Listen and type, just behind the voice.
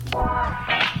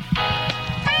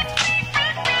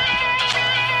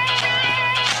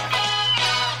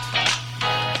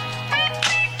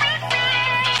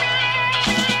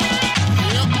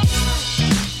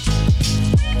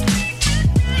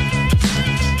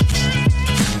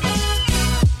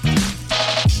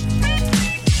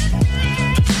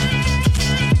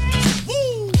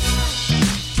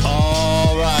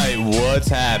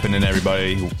listening,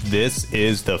 everybody. This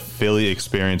is the Philly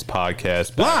Experience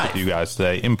Podcast. Back with you guys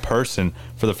today in person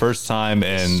for the first time,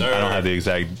 and I don't have the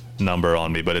exact number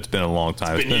on me, but it's been a long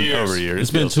time. It's been over years.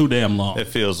 It's been too damn long. It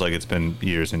feels like it's been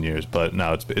years and years, but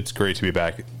no, it's great to be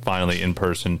back finally in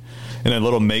person in a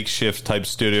little makeshift type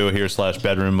studio here /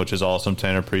 bedroom, which is awesome.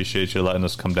 Tanner, appreciate you letting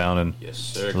us come down and yes,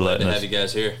 sir. Glad to have you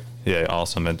guys here. Yeah,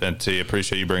 awesome, and T,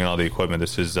 appreciate you bringing all the equipment.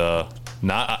 This is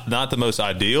not the most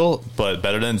ideal, but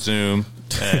better than Zoom,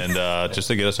 and just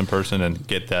to get us in person and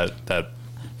get that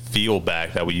feel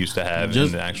back that we used to have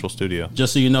in the actual studio.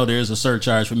 Just so you know, there is a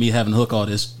surcharge for me having to hook all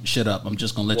this shit up. I'm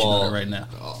just going to let you know that right now.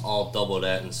 I'll double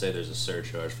that and say there's a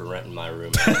surcharge for renting my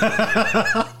room.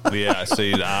 Yeah,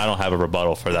 see, I don't have a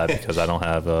rebuttal for that because I don't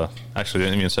have actually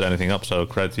didn't even set anything up, so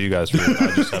credit to you guys for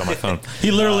I just set on my phone.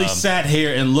 He literally sat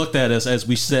here and looked at us as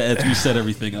we set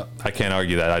everything up. I can't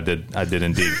argue that. I did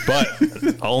indeed, but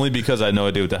only because I had no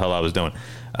idea what the hell I was doing.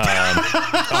 All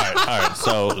right.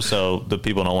 So the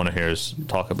people don't want to hear us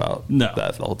talk about that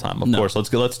the whole time. Of course,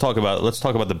 let's talk about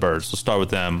the Birds. Let's start with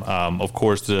them. Of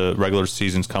course, the regular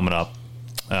season's coming up.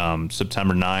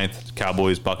 September 9th,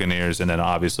 Cowboys, Buccaneers, and then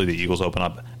obviously the Eagles open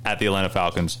up at the Atlanta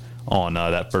Falcons on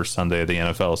that first Sunday of the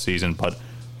NFL season. But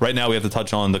right now we have to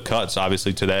touch on the cuts.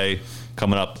 Obviously today,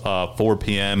 coming up 4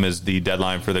 p.m. is the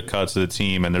deadline for the cuts of the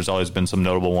team, and there's always been some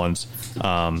notable ones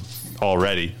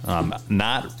already.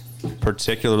 Not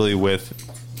particularly with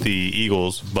the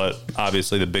Eagles, but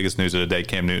obviously the biggest news of the day,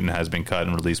 Cam Newton has been cut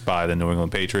and released by the New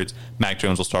England Patriots. Mac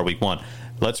Jones will start week 1.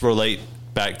 Let's relate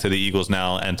back to the Eagles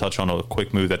now and touch on a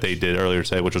quick move that they did earlier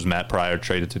today, which was Matt Pryor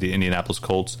traded to the Indianapolis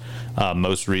Colts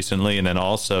most recently, and then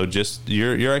also just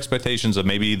your expectations of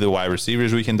maybe the wide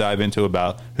receivers we can dive into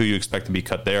about who you expect to be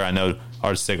cut there. I know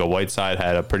Arcega-Whiteside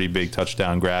had a pretty big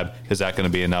touchdown grab. Is that going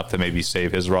to be enough to maybe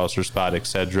save his roster spot,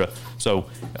 etc.? So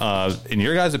in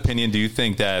your guys' opinion, do you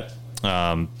think that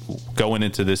going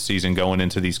into this season, going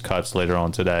into these cuts later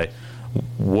on today,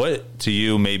 what to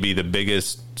you may be the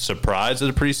biggest surprise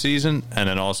of the preseason, and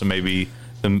then also maybe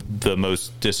the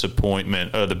most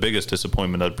disappointment or the biggest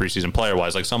disappointment of the preseason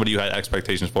player-wise, like somebody you had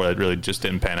expectations for that really just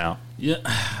didn't pan out? Yeah,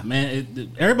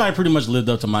 man, everybody pretty much lived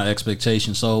up to my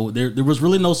expectations. So there was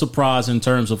really no surprise in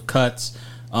terms of cuts.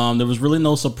 There was really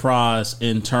no surprise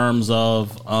in terms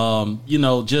of,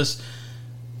 just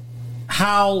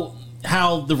how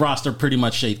the roster pretty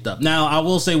much shaped up. Now, I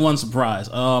will say one surprise.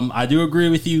 I do agree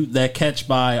with you that catch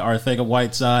by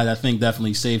Arcega-Whiteside, I think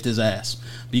definitely saved his ass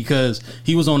because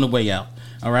he was on the way out.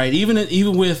 All right,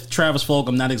 even with Travis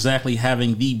Fulgham not exactly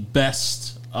having the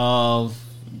best of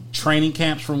training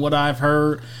camps from what I've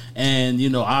heard,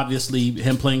 and obviously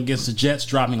him playing against the Jets,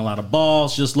 dropping a lot of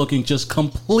balls, just looking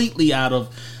completely out of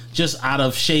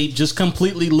shape, just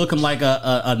completely looking like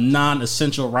a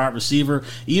non-essential wide receiver.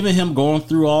 Even him going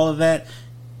through all of that,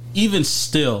 even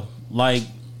still,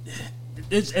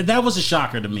 that was a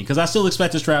shocker to me because I still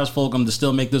expected Travis Fulgham to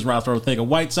still make this route for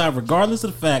Arcega-Whiteside, regardless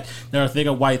of the fact that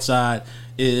Arcega-Whiteside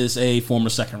is a former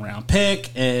second-round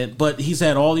pick, but he's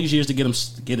had all these years to get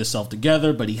himself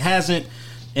together, but he hasn't.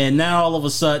 And now all of a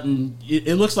sudden,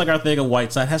 it looks like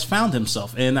Arcega-Whiteside has found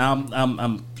himself, and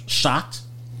I'm shocked.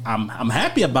 I'm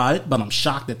happy about it, but I'm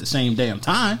shocked at the same damn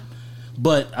time.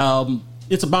 But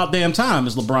it's about damn time,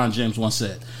 as LeBron James once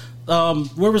said.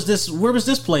 Where was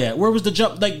this play at? Where was the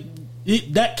jump?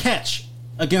 That catch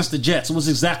against the Jets was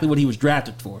exactly what he was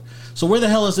drafted for. So where the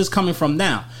hell is this coming from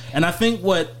now? And I think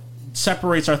what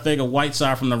separates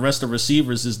Arcega-Whiteside from the rest of the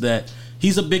receivers is that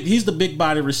he's the big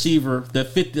body receiver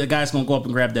the guy's going to go up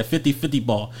and grab that 50-50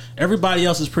 ball. Everybody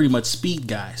else is pretty much speed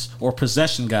guys or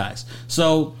possession guys.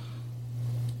 So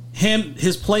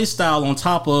his play style on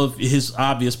top of his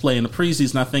obvious play in the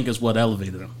preseason, I think, is what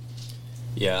elevated him.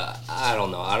 Yeah, I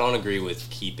don't know. I don't agree with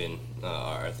keeping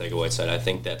Arcega-Whiteside. I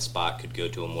think that spot could go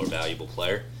to a more valuable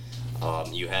player.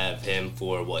 You have him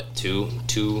for two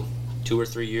or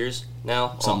 3 years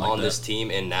now on this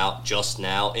team, and now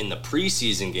in the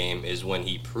preseason game is when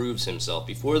he proves himself.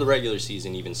 Before the regular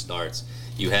season even starts,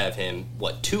 you have him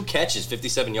 2 catches,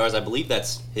 57 yards. I believe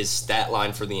that's his stat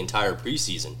line for the entire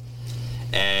preseason.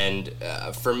 And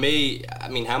for me, I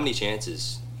mean, how many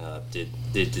chances did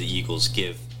the Eagles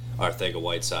give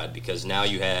Arcega-Whiteside? Because now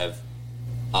you have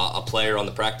a player on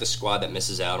the practice squad that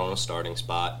misses out on a starting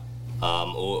spot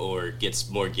or gets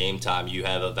more game time. You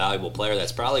have a valuable player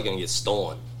that's probably going to get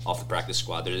stolen off the practice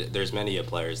squad. There's many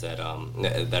players that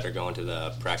are going to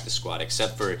the practice squad,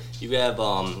 except for you have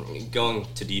going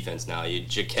to defense now. You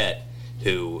Jaquette,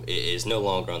 who is no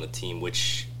longer on the team,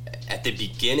 which at the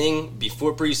beginning,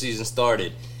 before preseason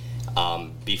started,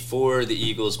 before the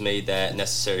Eagles made that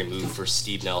necessary move for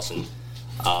Steve Nelson,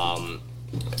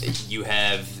 you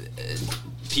have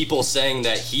people saying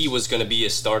that he was going to be a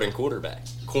starting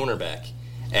cornerback.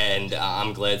 And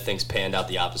I'm glad things panned out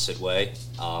the opposite way.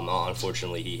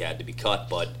 Unfortunately, he had to be cut,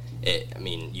 but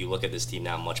you look at this team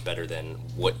now, much better than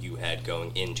what you had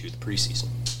going into the preseason.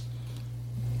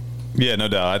 Yeah, no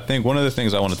doubt. I think one of the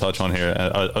things I want to touch on here,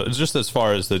 just as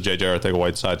far as the J.J.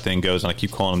 Arcega-Whiteside thing goes, and I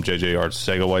keep calling him J.J.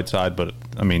 Arcega-Whiteside, but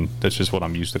I mean that's just what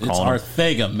I'm used to calling him. It's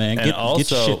Arcega, man. Get your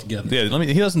shit together. Yeah,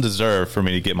 he doesn't deserve for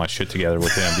me to get my shit together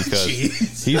with him because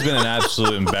he's been an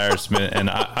absolute embarrassment, and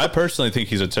I personally think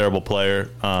he's a terrible player.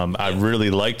 I really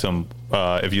liked him.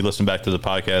 If you listen back to the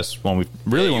podcast when we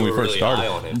first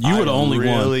started, you were the only one.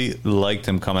 I really liked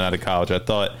him coming out of college. I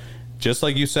thought, just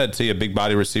like you said, see a big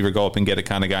body receiver go up and get a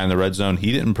kind of guy in the red zone.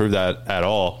 He didn't prove that at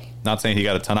all. Not saying he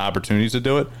got a ton of opportunities to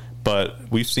do it, but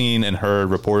we've seen and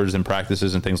heard reporters in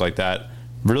practices and things like that,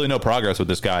 really no progress with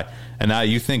this guy. And now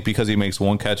you think because he makes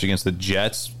one catch against the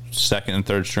Jets, second and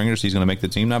third stringers, he's going to make the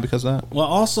team now because of that? Well,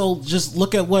 also just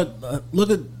look at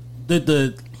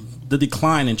the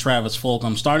decline in Travis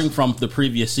Fulgham starting from the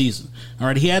previous season. All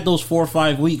right, he had those 4 or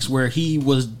 5 weeks where he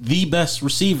was the best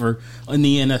receiver in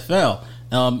the NFL.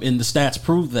 And the stats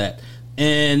prove that.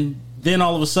 And then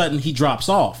all of a sudden he drops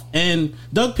off. And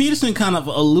Doug Peterson kind of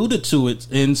alluded to it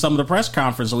in some of the press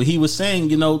conference where he was saying,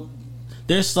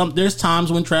 there's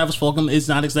times when Travis Fulgham is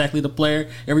not exactly the player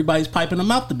everybody's piping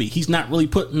him out to be. He's not really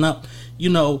putting up,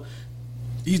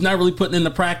 he's not really putting in the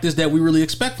practice that we really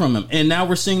expect from him. And now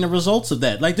we're seeing the results of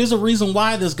that. Like, there's a reason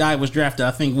why this guy was drafted,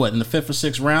 I think, in the 5th or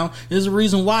 6th round. There's a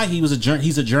reason why he's a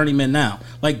journeyman now.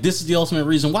 Like, this is the ultimate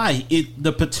reason why.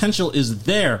 The potential is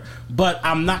there, but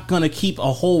I'm not going to keep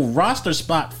a whole roster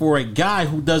spot for a guy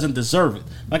who doesn't deserve it.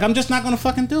 Like, I'm just not going to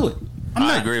fucking do it.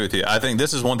 I agree with you. I think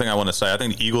this is one thing I want to say. I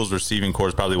think the Eagles' receiving core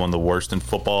is probably one of the worst in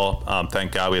football.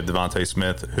 Thank God we have Devontae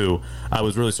Smith, who I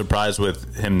was really surprised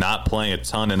with him not playing a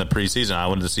ton in the preseason. I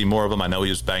wanted to see more of him. I know he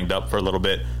was banged up for a little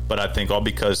bit, but I think all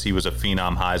because he was a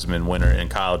phenom Heisman winner in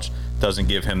college doesn't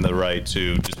give him the right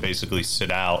to just basically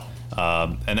sit out.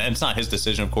 And it's not his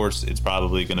decision, of course. It's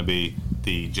probably going to be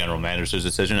the general manager's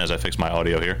decision as I fix my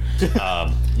audio here.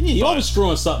 You're always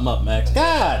screwing something up, Max.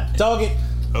 God, dog it.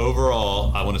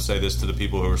 Overall, I want to say this to the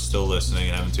people who are still listening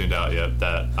and haven't tuned out yet,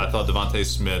 that I thought Devontae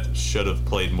Smith should have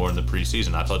played more in the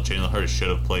preseason. I thought Jalen Hurts should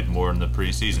have played more in the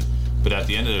preseason. But at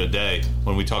the end of the day,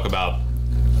 when we talk about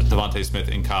Devontae Smith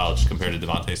in college compared to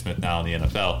Devontae Smith now in the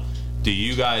NFL, do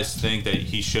you guys think that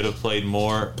he should have played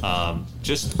more,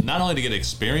 just not only to get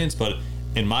experience, but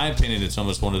in my opinion, it's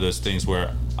almost one of those things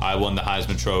where I won the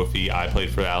Heisman Trophy, I played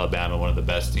for Alabama, one of the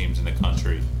best teams in the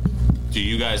country. Do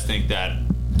you guys think that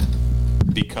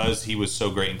because he was so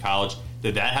great in college,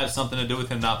 did that have something to do with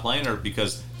him not playing, or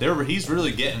because he's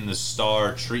really getting the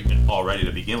star treatment already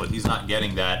to begin with? He's not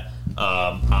getting that,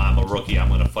 I'm a rookie, I'm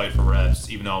going to fight for reps,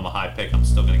 even though I'm a high pick, I'm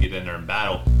still going to get in there and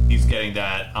battle. He's getting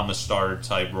that, I'm a starter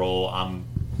type role,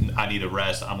 I need a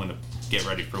rest, I'm going to get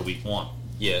ready for week 1.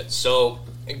 Yeah, so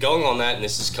going on that, and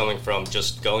this is coming from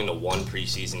just going to one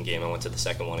preseason game. I went to the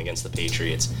second one against the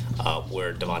Patriots,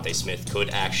 where Devontae Smith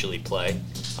could actually play.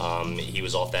 He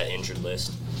was off that injured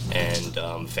list,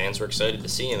 and fans were excited to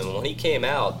see him. And when he came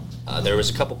out, there was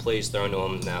a couple plays thrown to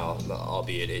him. Now,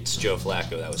 albeit it's Joe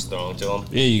Flacco that was thrown to him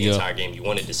the entire game. You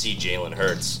wanted to see Jalen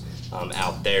Hurts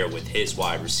out there with his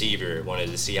wide receiver.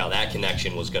 Wanted to see how that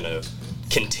connection was going to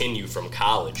continue from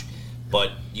college.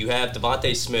 But you have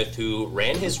Devontae Smith, who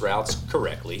ran his routes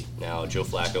correctly. Now, Joe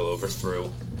Flacco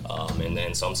overthrew, and then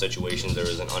in some situations there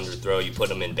was an underthrow. You put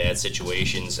him in bad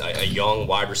situations. A young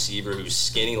wide receiver who's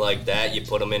skinny like that, you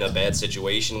put him in a bad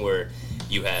situation where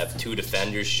you have two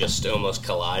defenders just almost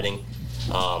colliding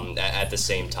at the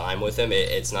same time with him.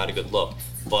 It's not a good look.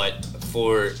 But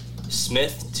for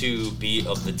Smith to be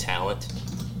of the talent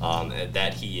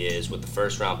that he is with the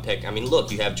first-round pick. I mean,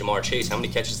 look, you have Jamar Chase. How many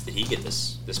catches did he get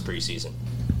this preseason?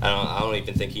 I don't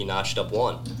even think he notched up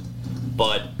one.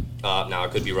 But now I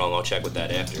could be wrong. I'll check with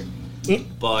that after.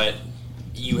 But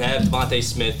you have Devontae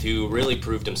Smith, who really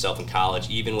proved himself in college,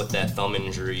 even with that thumb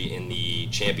injury in the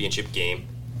championship game.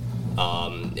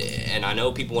 And I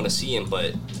know people want to see him,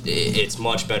 but it's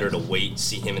much better to wait,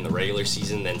 see him in the regular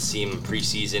season than see him in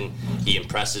preseason. He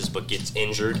impresses but gets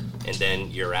injured, and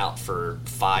then you're out for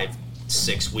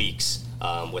 5-6 weeks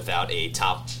without a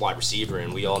top wide receiver.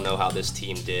 And we all know how this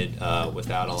team did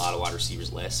without a lot of wide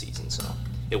receivers last season, so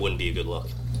it wouldn't be a good look.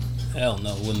 Hell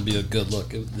no, it wouldn't be a good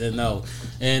look. No,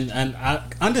 and I,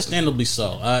 understandably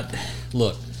so.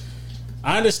 Look,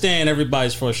 I understand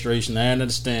everybody's frustration. I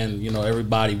understand,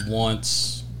 everybody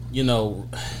wants, look,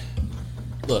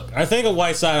 I think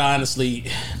Whiteside, honestly,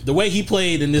 the way he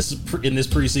played in this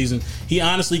preseason, he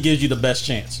honestly gives you the best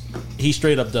chance. He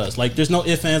straight up does. Like, there's no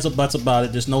ifs, ands, or buts about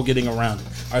it. There's no getting around it.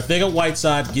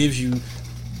 Arcega-Whiteside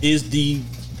is the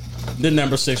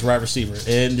number 6 wide receiver,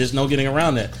 and there's no getting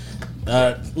around that.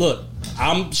 Look,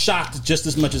 I'm shocked just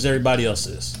as much as everybody else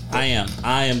is. I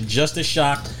am just as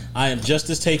shocked. I am just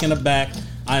as taken aback.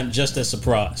 I am just as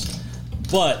surprised.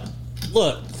 But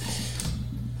look,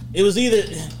 it was either,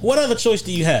 what other choice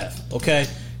do you have? Okay,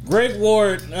 Greg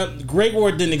Ward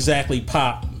didn't exactly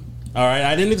pop. All right,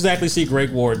 I didn't exactly see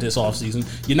Greg Ward this offseason.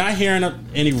 You're not hearing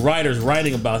any writers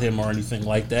writing about him or anything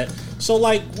like that. So,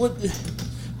 like, what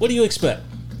do you expect?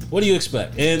 What do you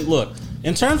expect? And look,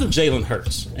 in terms of Jalen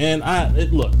Hurts, and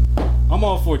I'm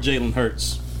all for Jalen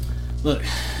Hurts. Look,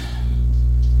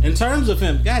 in terms of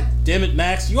him, God damn it,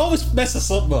 Max, you always mess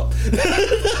us up.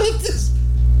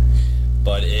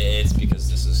 But it's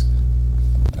because this is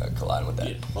colliding with that.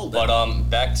 Yeah, but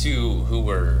back to who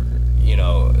were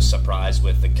surprised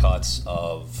with the cuts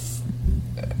of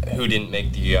who didn't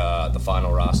make the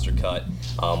final roster cut,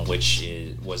 which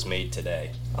was made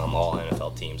today. All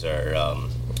NFL teams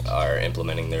are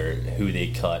implementing their who they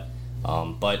cut.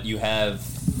 But you have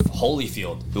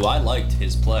Holyfield, who I liked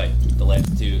his play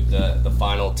the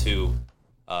final 2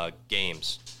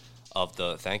 games of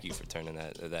the. Thank you for turning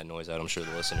that noise out. I'm sure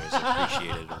the listeners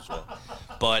appreciate it as well.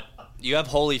 But you have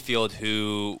Holyfield,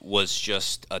 who was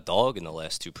just a dog in the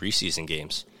last 2 preseason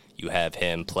games. You have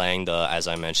him playing as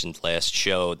I mentioned last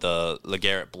show, the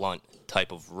LeGarrette Blount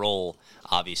type of role.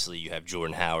 Obviously, you have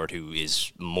Jordan Howard, who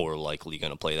is more likely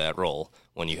going to play that role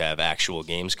when you have actual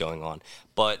games going on.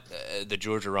 But the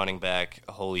Georgia running back,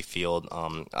 Holyfield,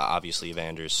 obviously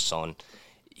Evander's son,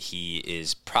 he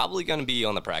is probably going to be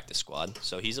on the practice squad.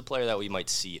 So he's a player that we might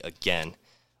see again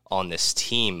on this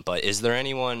team. But is there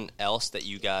anyone else that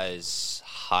you guys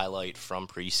highlight from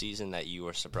preseason that you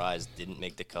were surprised didn't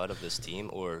make the cut of this team?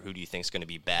 Or who do you think is going to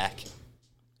be back?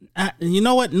 You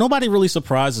know what? Nobody really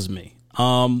surprises me.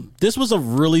 This was a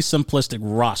really simplistic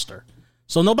roster.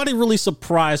 So nobody really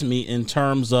surprised me in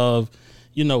terms of,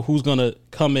 who's going to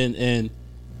come in and,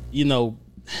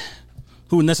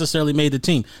 who necessarily made the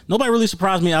team. Nobody really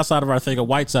surprised me outside of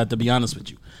Arcega-Whiteside, to be honest with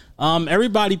you.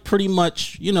 Everybody pretty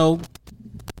much,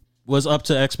 was up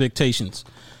to expectations.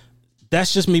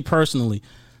 That's just me personally.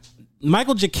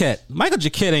 Michael Jacquet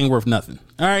ain't worth nothing.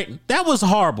 All right. That was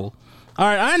horrible. All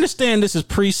right, I understand this is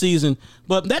preseason,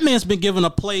 but that man's been giving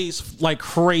up plays like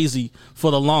crazy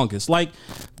for the longest. Like,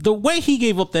 the way he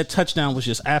gave up that touchdown was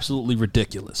just absolutely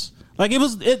ridiculous. Like,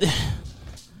 it.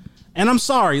 And I'm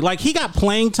sorry, like, he got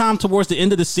playing time towards the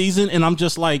end of the season, and I'm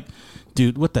just like,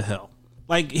 dude, what the hell?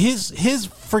 Like, his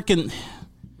freaking,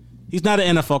 he's not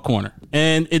an NFL corner,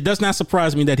 and it does not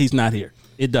surprise me that he's not here.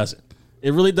 It doesn't.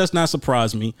 It really does not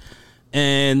surprise me,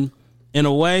 and in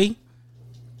a way,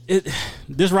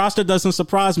 this roster doesn't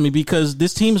surprise me because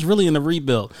this team is really in a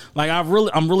rebuild. Like,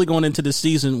 I'm really going into this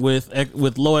season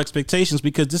with low expectations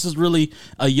because this is really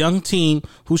a young team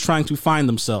who's trying to find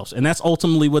themselves, and that's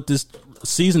ultimately what this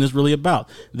season is really about.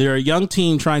 They're a young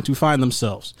team trying to find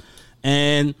themselves,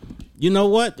 and you know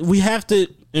what? We have to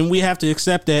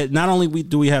accept that. Not only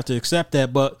do we have to accept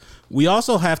that, but we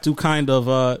also have to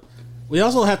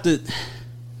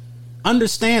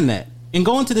understand that and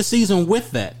go into the season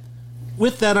with that.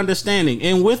 With that understanding,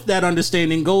 and with that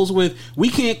understanding goes with, we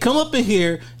can't come up in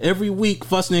here every week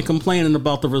fussing and complaining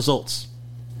about the results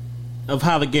of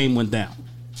how the game went down.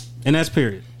 And that's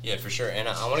period. Yeah, for sure. And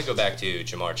I want to go back to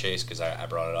Ja'Marr Chase because I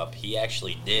brought it up. He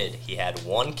actually did. He had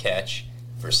 1 catch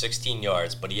for 16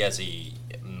 yards, but he has a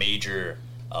major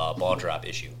ball drop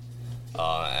issue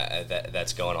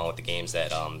that's going on with the games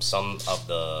that some of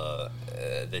the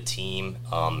team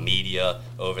media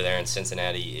over there in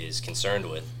Cincinnati is concerned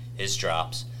with. His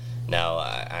drops. Now,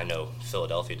 I know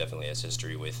Philadelphia definitely has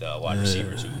history with wide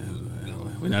receivers who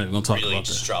we're not even going to talk really about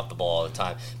just that. drop the ball all the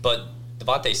time. But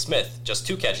Devontae Smith, just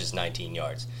 2 catches, 19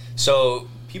 yards. So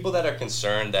people that are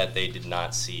concerned that they did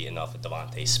not see enough of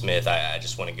Devontae Smith, I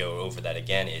just want to go over that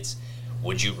again. It's,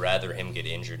 would you rather him get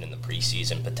injured in the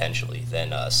preseason potentially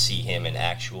than see him in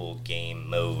actual game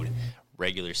mode,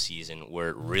 regular season, where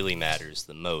it really matters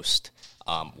the most,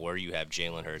 where you have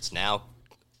Jalen Hurts now,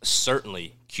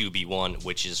 certainly QB1,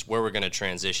 which is where we're going to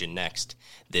transition next.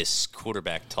 This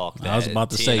quarterback talk that I was about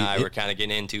to T say, and I were kind of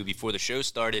getting into before the show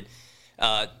started.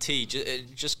 T,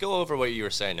 just go over what you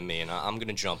were saying to me, and I'm going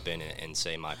to jump in and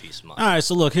say my piece of mind. All right,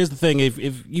 so look, here's the thing.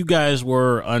 If you guys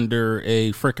were under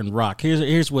a freaking rock,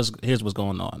 here's what's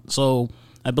going on. So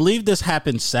I believe this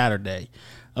happened Saturday.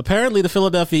 Apparently, the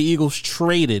Philadelphia Eagles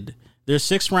traded their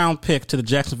 6th-round pick to the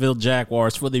Jacksonville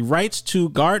Jaguars for the rights to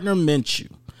Gardner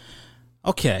Minshew.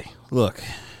 Okay, look.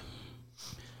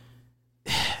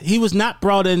 he was not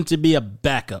brought in to be a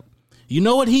backup. You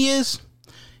know what he is?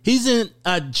 He's in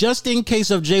a just in case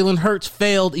of Jalen Hurts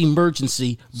failed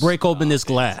emergency, break open this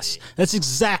glass. That's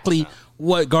exactly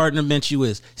what Gardner Minshew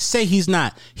is. Say he's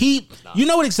not. You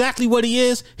know exactly what he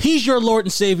is? He's your Lord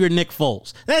and Savior, Nick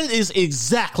Foles. That is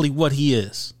exactly what he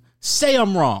is. Say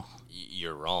I'm wrong.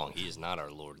 You're wrong. He is not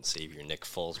our Lord and Savior, Nick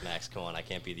Foles. Max, come on. I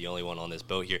can't be the only one on this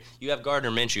boat here. You have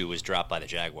Gardner Minshew, who was dropped by the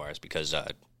Jaguars because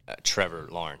Trevor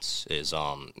Lawrence is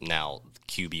now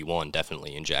QB1,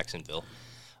 definitely, in Jacksonville.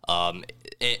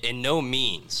 In no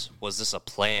means was this a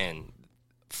plan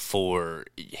for,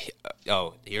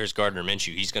 here's Gardner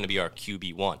Minshew. He's going to be our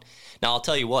QB1. Now, I'll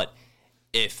tell you what.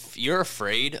 If you're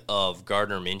afraid of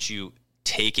Gardner Minshew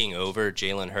taking over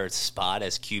Jalen Hurts' spot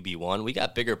as QB1, we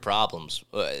got bigger problems.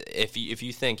 If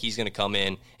you think he's going to come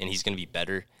in and he's going to be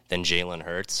better than Jalen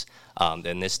Hurts,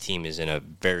 then this team is in a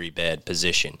very bad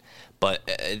position. But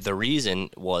the reason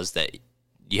was that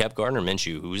you have Gardner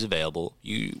Minshew, who's available.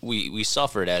 We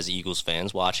suffered as Eagles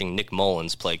fans watching Nick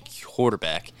Mullins play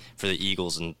quarterback for the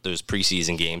Eagles in those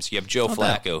preseason games. You have Joe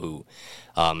Flacco, who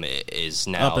is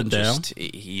now up and just down.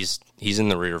 He's in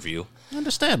the rear view. I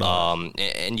understand.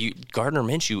 Gardner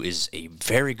Minshew is a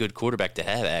very good quarterback to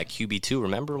have at QB2.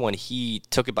 Remember when he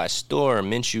took it by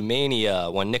storm, Minshew Mania,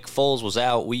 when Nick Foles was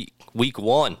out week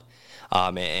 1.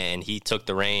 And he took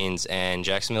the reins, and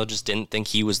Jacksonville just didn't think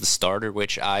he was the starter,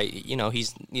 which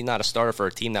he's not a starter for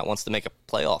a team that wants to make a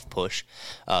playoff push,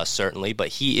 certainly, but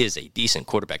he is a decent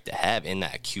quarterback to have in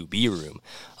that QB room.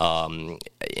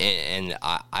 And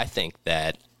I think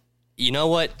that, you know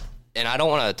what, and I don't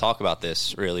want to talk about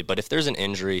this really, but if there's an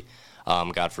injury,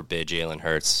 God forbid Jalen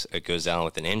Hurts goes down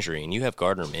with an injury, and you have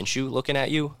Gardner Minshew looking at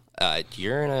you,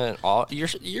 you're in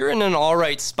an all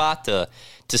right spot to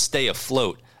stay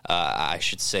afloat. I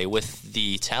should say, with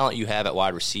the talent you have at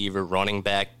wide receiver, running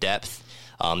back, depth,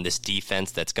 this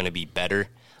defense that's going to be better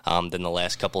than the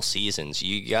last couple seasons,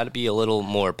 you got to be a little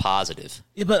more positive.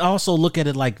 Yeah, but also look at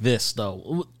it like this,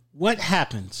 though. What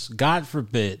happens, God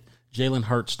forbid, Jalen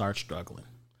Hurts starts struggling?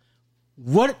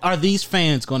 What are these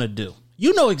fans going to do?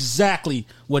 You know exactly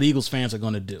what Eagles fans are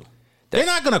going to do. They're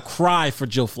not going to cry for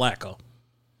Joe Flacco.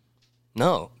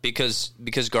 No, because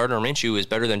Gardner Minshew is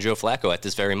better than Joe Flacco at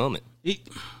this very moment.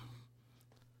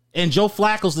 And Joe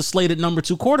Flacco's the slated number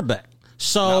 2 quarterback.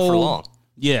 So not for long.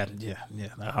 Yeah.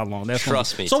 How long?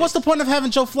 Trust me. So what's the point of having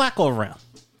Joe Flacco around?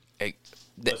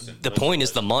 The point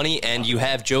is the money, and you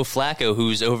have Joe Flacco,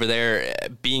 who's over there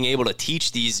being able to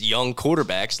teach these young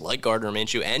quarterbacks like Gardner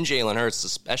Minshew and Jalen Hurts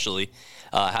especially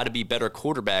how to be better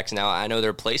quarterbacks. Now, I know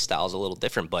their play style is a little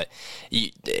different, but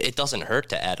it doesn't hurt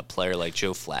to add a player like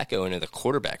Joe Flacco into the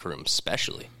quarterback room,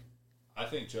 especially. I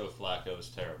think Joe Flacco is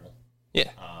terrible. Yeah.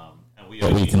 And we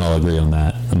can all agree on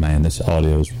that. Man, this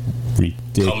audio is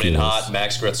ridiculous. Coming in hot,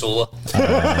 Max Gretzola.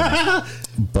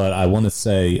 But I want to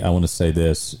say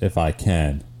this, if I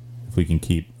can, if we can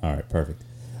keep. All right, perfect.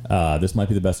 This might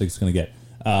be the best it's going to get.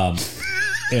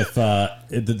 If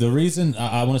the reason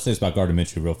I want to say this about Gardner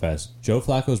Minshew real fast, Joe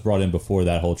Flacco was brought in before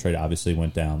that whole trade obviously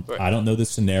went down. Right. I don't know the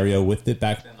scenario with it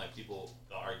back then.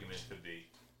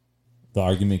 The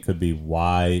argument could be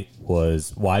why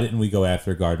didn't we go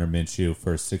after Gardner Minshew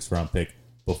for a 6th round pick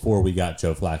before we got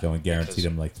Joe Flacco and guaranteed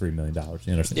him like $3 million?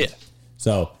 You understand? Yeah.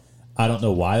 So I don't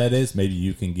know why that is. Maybe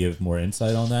you can give more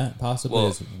insight on that. Possibly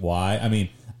is why. I mean,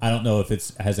 I don't know if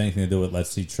it has anything to do with let's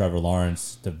see Trevor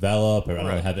Lawrence develop, or I don't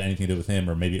know, have anything to do with him,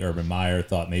 or maybe Urban Meyer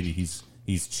thought maybe he's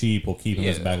cheap. We'll keep him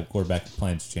as a backup quarterback.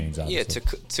 Plans change. Obviously.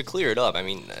 Yeah. To clear it up, I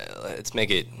mean, let's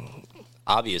make it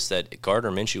obvious that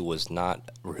Gardner Minshew was not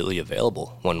really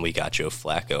available when we got Joe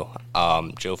Flacco.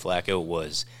 Joe Flacco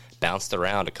was bounced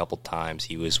around a couple times.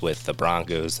 He was with the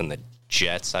Broncos and the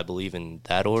Jets, I believe, in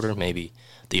that order, maybe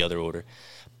the other order.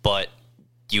 But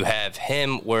you have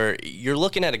him where you're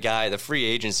looking at a guy, the free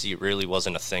agency really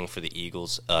wasn't a thing for the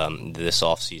Eagles this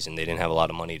offseason. They didn't have a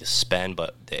lot of money to spend,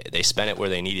 but they spent it where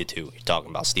they needed to. You're talking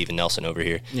about Steven Nelson over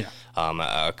here. Yeah.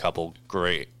 A couple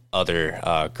great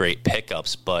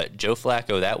pickups, but Joe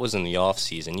Flacco, that was in the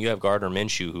offseason. You have Gardner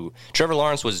Minshew, who Trevor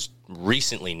Lawrence was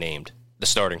recently named the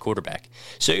starting quarterback.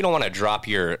 So you don't want to drop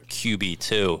your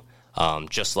QB2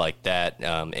 just like that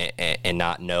and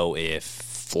not know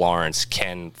if Lawrence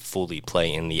can fully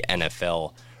play in the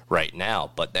NFL right now.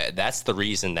 But that's the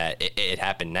reason that it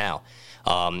happened now.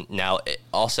 Now,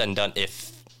 all said and done,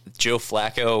 if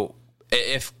Gardner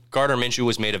Minshew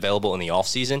was made available in the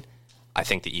offseason, I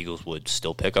think the Eagles would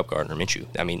still pick up Gardner Minshew.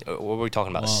 I mean, what were we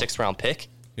talking about? A 6th round pick?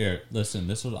 Here,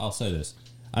 listen. I'll say this.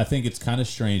 I think it's kind of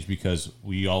strange because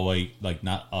we always, like,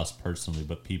 not us personally,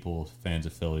 but people, fans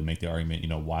of Philly, make the argument,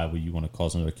 why would you want to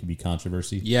cause another QB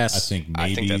controversy? Yes.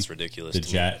 I think that's ridiculous.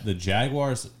 The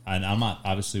Jaguars, and I'm not,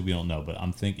 obviously we don't know, but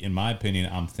in my opinion,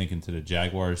 I'm thinking to the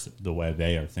Jaguars the way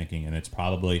they are thinking, and it's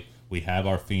probably, we have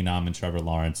our phenom in Trevor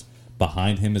Lawrence.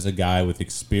 Behind him is a guy with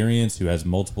experience who has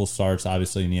multiple starts,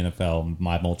 obviously, in the NFL.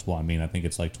 I think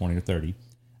it's like 20 or 30.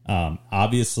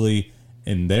 Obviously,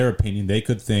 in their opinion, they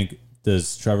could think,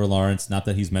 does Trevor Lawrence, not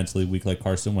that he's mentally weak like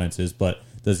Carson Wentz is, but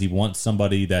does he want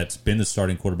somebody that's been the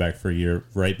starting quarterback for a year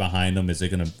right behind him? Is it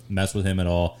going to mess with him at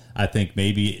all? I think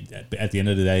maybe at the end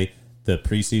of the day, the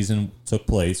preseason took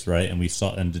place, right? And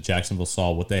the Jacksonville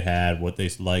saw what they had, what they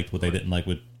liked, what they didn't like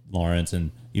with Lawrence and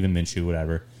even Minshew,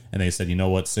 whatever. And they said, you know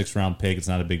what, 6th-round pick, it's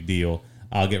not a big deal.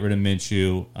 I'll get rid of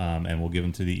Minshew, and we'll give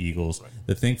him to the Eagles. Right.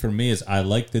 The thing for me is I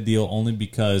like the deal only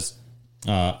because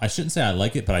I shouldn't say I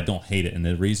like it, but I don't hate it. And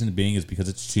the reason being is because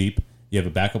it's cheap. You have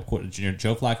a backup quarterback.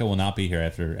 Joe Flacco will not be here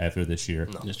after this year.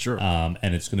 No. That's true.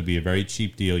 And it's going to be a very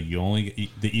cheap deal. The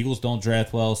Eagles don't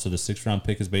draft well, so the 6th-round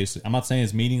pick is basically, I'm not saying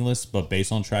it's meaningless, but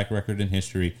based on track record and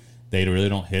history, they really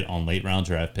don't hit on late-round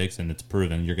draft picks, and it's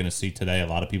proven. You're going to see today a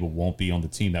lot of people won't be on the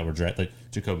team that were drafted.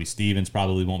 Like Jacoby Stevens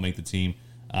probably won't make the team.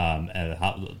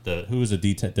 Who was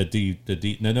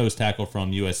the nose tackle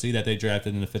from USC that they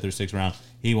drafted in the 5th or 6th round?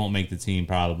 He won't make the team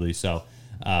probably. So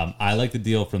I like the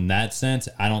deal from that sense.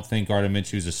 I don't think Gardner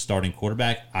Minshew is a starting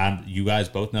quarterback. You guys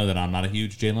both know that I'm not a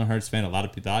huge Jalen Hurts fan. A lot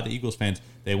of Eagles fans,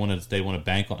 they want to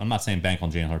bank on. I'm not saying bank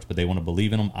on Jalen Hurts, but they want to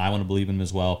believe in him. I want to believe in him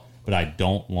as well, but I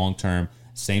don't long term.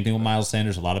 Same thing with Miles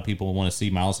Sanders. A lot of people want to see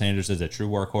Miles Sanders as a true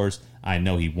workhorse. I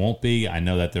know he won't be. I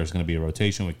know that there's going to be a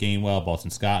rotation with Gainwell, Boston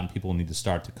Scott, and people need to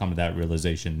start to come to that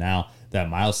realization now that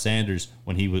Miles Sanders,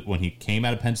 when he came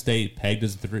out of Penn State, pegged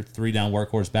as a 3-down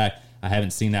workhorse back, I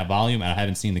haven't seen that volume, and I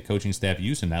haven't seen the coaching staff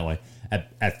use him that way.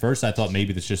 At first, I thought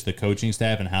maybe that's just the coaching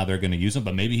staff and how they're going to use him,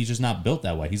 but maybe he's just not built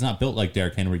that way. He's not built like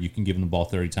Derrick Henry, where you can give him the ball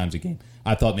 30 times a game.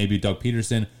 I thought maybe Doug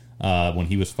Peterson, when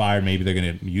he was fired, maybe they're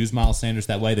going to use Miles Sanders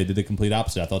that way. They did the complete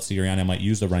opposite. I thought Sirianni might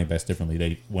use the running backs differently.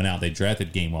 They went out, they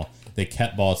drafted Gainwell, they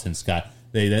kept Boston Scott.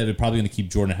 They're probably going to keep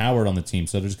Jordan Howard on the team,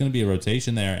 so there's going to be a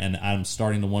rotation there, and I'm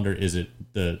starting to wonder, is it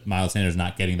the Miles Sanders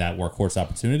not getting that workhorse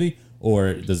opportunity,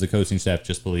 or does the coaching staff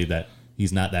just believe that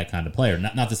he's not that kind of player?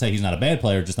 Not to say he's not a bad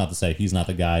player, just not to say he's not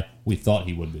the guy we thought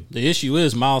he would be. The issue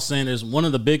is Miles Sanders, one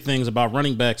of the big things about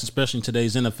running backs, especially in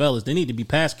today's NFL, is they need to be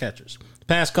pass catchers. The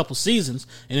past couple seasons,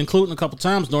 and including a couple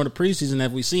times during the preseason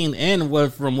that we've seen,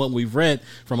 and from what we've read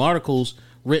from articles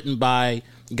written by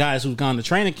guys who've gone to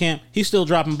training camp, he's still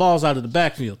dropping balls out of the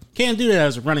backfield. Can't do that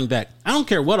as a running back. I don't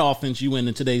care what offense you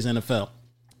in today's NFL.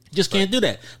 Just can't do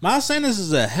that. Miles Sanders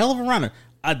is a hell of a runner,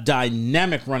 a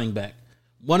dynamic running back.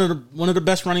 One of the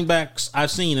best running backs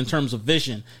I've seen in terms of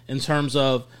vision, in terms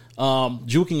of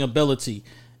juking ability,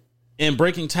 and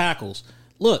breaking tackles.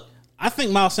 Look, I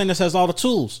think Miles Sanders has all the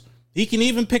tools. He can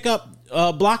even pick up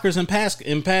blockers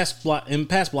in pass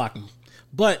blocking.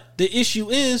 But the issue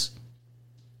is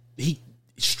he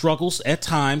struggles at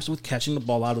times with catching the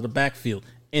ball out of the backfield.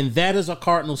 And that is a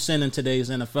cardinal sin in today's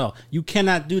NFL. You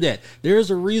cannot do that. There is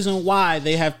a reason why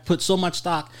they have put so much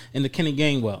stock into Kenny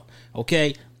Gainwell.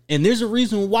 Okay? And there's a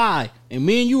reason why, and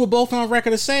me and you were both on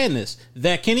record of saying this,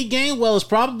 that Kenny Gainwell is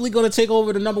probably going to take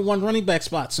over the number 1 running back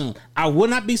spot soon. I would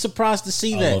not be surprised to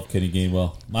see that. I love Kenny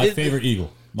Gainwell. My favorite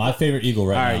Eagle. My favorite Eagle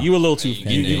right now. All right, you a little too.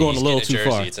 You're going a little too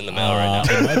far. It's in the mail right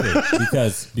now. It might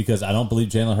be, because I don't believe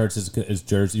Jalen Hurts is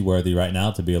jersey worthy right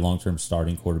now to be a long-term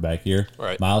starting quarterback here.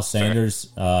 Right. Miles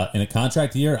Sanders in a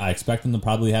contract year, I expect him to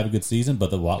probably have a good season, but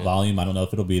the volume, I don't know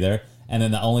if it'll be there. And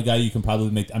then the only guy you can probably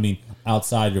make,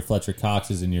 outside your Fletcher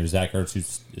Coxes and your Zach Ertz,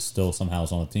 who still somehow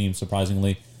is on the team,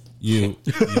 surprisingly. You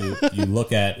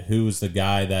look at who's the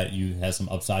guy that you has some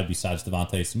upside besides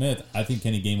Devontae Smith. I think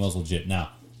Kenny Gainwell's legit. Now,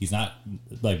 he's not,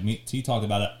 like me, T talked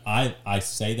about it. I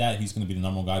say that he's going to be the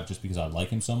number 1 guy just because I like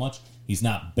him so much. He's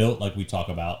not built like we talk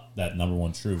about that number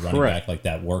 1 true running back, like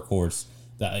that workhorse,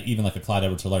 that even like a Clyde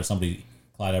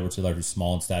Edwards-Helaire who's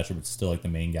small in stature but still like the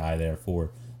main guy there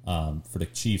for the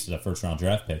Chiefs as a 1st-round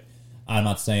draft pick. I'm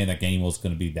not saying that Gainwell's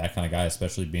going to be that kind of guy,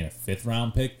 especially being a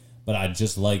 5th-round pick, but I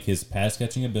just like his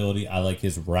pass-catching ability. I like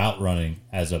his route running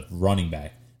as a running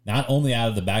back. Not only out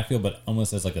of the backfield, but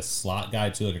almost as like a slot guy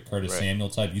too, like a Curtis Samuel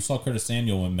type. You saw Curtis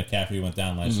Samuel when McCaffrey went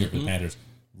down last year for the Panthers,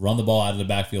 run the ball out of the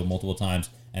backfield multiple times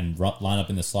and line up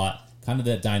in the slot. Kind of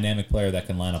that dynamic player that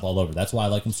can line up all over. That's why I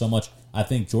like him so much. I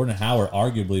think Jordan Howard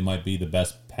arguably might be the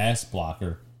best pass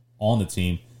blocker on the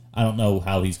team. I don't know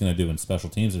how he's going to do in special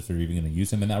teams if they're even going to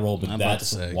use him in that role, but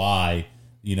that's why,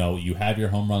 you have your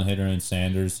home run hitter in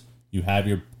Sanders, you have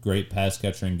your great pass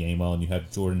catcher in Gainwell, and you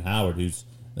have Jordan Howard, who's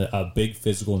a big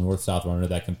physical north-south runner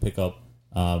that can pick up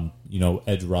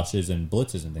edge rushes and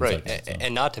blitzes and things like that. So.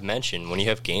 And not to mention, when you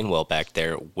have Gainwell back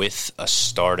there with the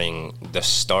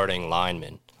starting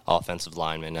lineman, offensive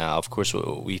lineman. Now, of course,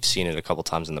 we've seen it a couple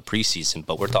times in the preseason,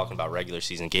 but we're talking about regular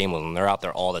season Gainwell, and they're out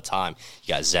there all the time.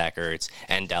 You got Zach Ertz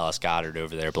and Dallas Goedert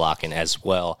over there blocking as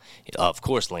well. Of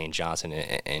course, Lane Johnson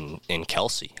and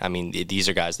Kelsey. I mean, these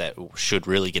are guys that should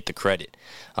really get the credit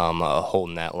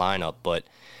holding that lineup, but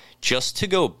just to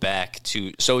go back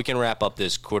to, so we can wrap up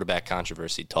this quarterback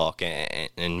controversy talk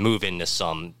and move into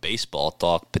some baseball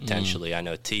talk potentially. I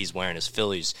know T's wearing his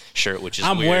Phillies shirt, which is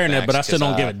I'm weird, wearing Max, it, but I still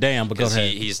don't give a damn. But go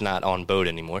ahead. He's not on boat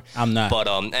anymore. I'm not. But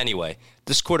anyway,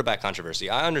 this quarterback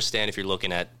controversy. I understand if you're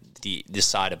looking at the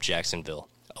side of Jacksonville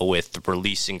with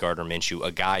releasing Gardner Minshew,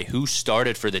 a guy who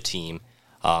started for the team.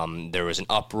 There was an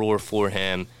uproar for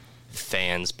him.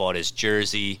 Fans bought his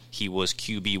jersey. He was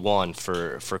QB1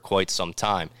 for quite some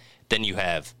time. Then you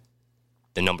have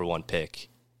the number one pick,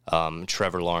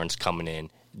 Trevor Lawrence, coming in.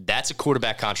 That's a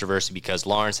quarterback controversy because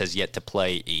Lawrence has yet to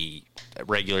play a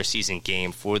regular season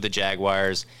game for the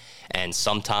Jaguars, and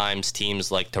sometimes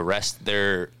teams like to rest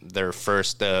their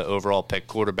first overall pick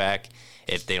quarterback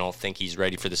if they don't think he's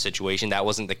ready for the situation. That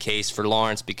wasn't the case for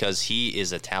Lawrence because he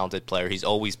is a talented player. He's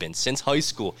always been. Since high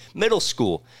school, middle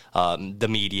school, the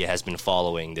media has been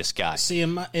following this guy. See,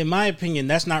 in my opinion,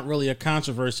 that's not really a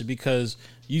controversy because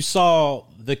you saw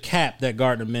the cap that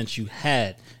Gardner Minshew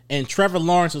had, and Trevor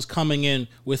Lawrence is coming in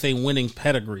with a winning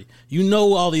pedigree. You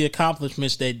know all the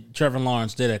accomplishments that Trevor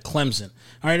Lawrence did at Clemson.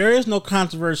 All right, there is no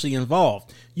controversy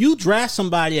involved. You draft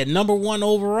somebody at number 1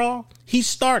 overall, he's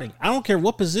starting. I don't care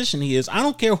what position he is. I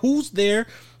don't care who's there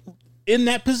in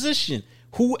that position.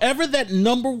 Whoever that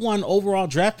number 1 overall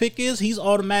draft pick is, he's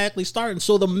automatically starting.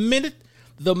 So the minute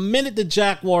the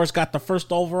Jaguars got the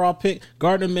first overall pick,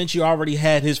 Gardner Minshew already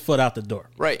had his foot out the door.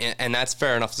 Right, and that's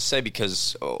fair enough to say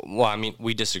because,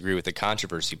 we disagree with the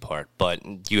controversy part, but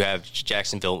you have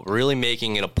Jacksonville really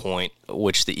making it a point,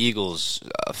 which the Eagles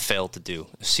failed to do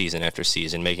season after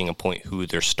season, making a point who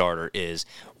their starter is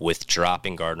with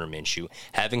dropping Gardner Minshew,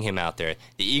 having him out there.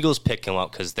 The Eagles pick him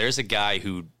up because there's a guy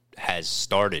who has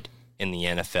started in the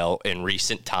NFL in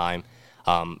recent time,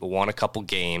 won a couple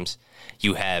games.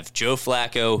 You have Joe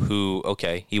Flacco, who,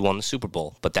 he won the Super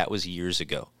Bowl, but that was years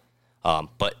ago.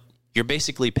 But you're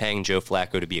basically paying Joe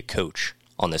Flacco to be a coach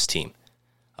on this team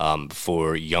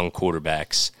for young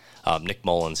quarterbacks. Nick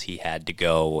Mullins, he had to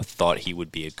go, thought he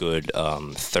would be a good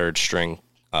third-string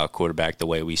quarterback the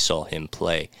way we saw him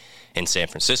play in San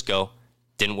Francisco.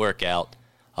 Didn't work out.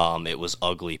 It was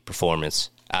ugly performance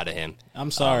out of him.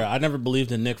 I'm sorry. I never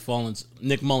believed in Nick Mullins,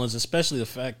 especially the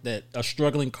fact that a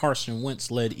struggling Carson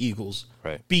Wentz-led Eagles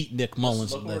beat Nick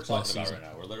Mullins in that last season. Right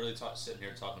now. We're literally sitting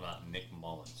here talking about Nick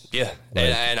Mullins. Yeah,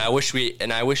 and I wish we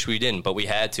didn't, but we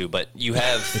had to. But you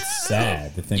have it's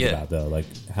sad to think about though, like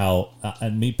how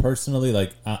and me personally,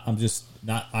 like I'm just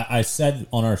not. I said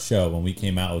on our show when we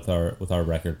came out with our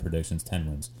record predictions, 10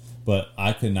 wins. But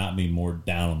I could not be more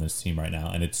down on this team right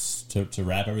now. And it's to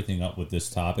wrap everything up with this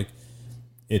topic.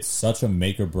 It's such a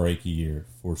make or break year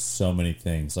for so many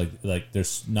things. Like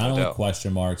there's not only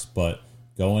question marks, but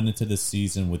going into the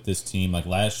season with this team, like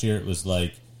last year, it was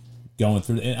like going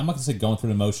through. I'm not gonna say going through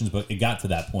the motions, but it got to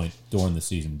that point during the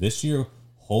season. This year,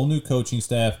 whole new coaching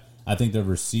staff. I think the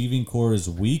receiving core is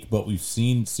weak, but we've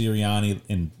seen Sirianni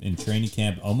in training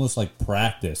camp almost like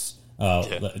practice,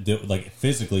 like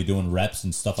physically doing reps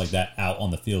and stuff like that out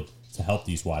on the field to help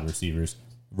these wide receivers.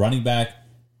 Running back.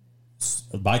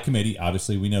 By committee,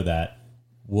 obviously, we know that.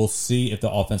 We'll see if the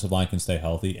offensive line can stay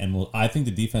healthy, and I think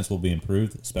the defense will be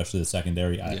improved, especially the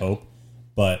secondary, I hope.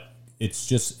 But it's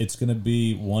going to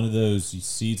be one of those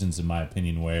seasons, in my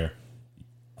opinion, where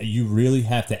you really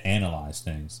have to analyze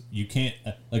things. You can't,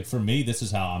 like for me, this is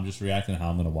how I'm just reacting to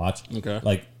how I'm going to watch. Okay.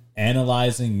 Like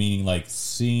analyzing, meaning like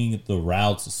seeing the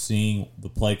routes, seeing the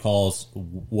play calls,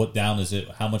 what down is it,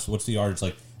 what's the yardage,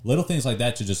 like little things like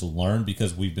that to just learn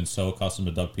because we've been so accustomed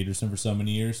to Doug Peterson for so many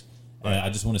years. Right. And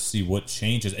I just want to see what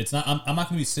changes. It's not. I'm not going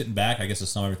to be sitting back. I guess to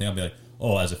sum everything, I'll be like,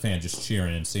 oh, as a fan, just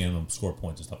cheering and seeing them score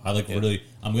points and stuff. Really.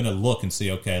 I'm going to look and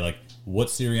see. Okay, like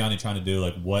what's Sirianni trying to do?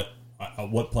 Like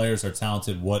what players are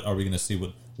talented? What are we going to see?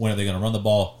 When are they going to run the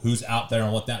ball? Who's out there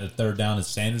on what down? The third down, is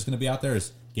Sanders going to be out there?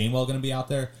 Is Gainwell going to be out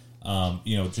there?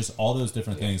 Just all those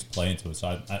different things play into it.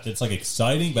 So it's like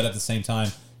exciting, but at the same time,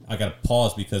 I got to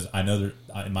pause because I know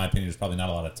there, in my opinion, there's probably not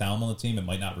a lot of talent on the team. It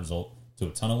might not result to a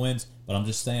ton of wins, but I'm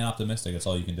just staying optimistic. That's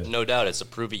all you can do. No doubt. It's a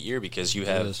prove it year because you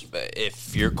have,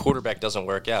 if your quarterback doesn't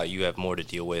work out, you have more to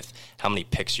deal with. How many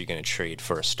picks are you going to trade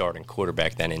for a starting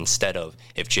quarterback than instead of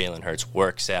if Jalen Hurts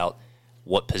works out,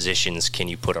 what positions can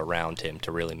you put around him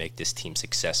to really make this team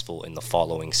successful in the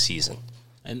following season?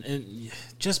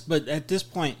 But at this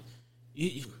point,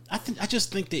 I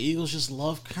just think the Eagles just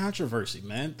love controversy,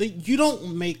 man. You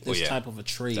don't make this type of a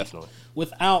trade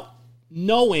without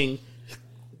knowing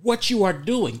what you are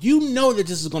doing. You know that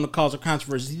this is going to cause a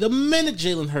controversy. The minute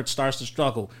Jalen Hurts starts to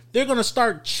struggle, they're going to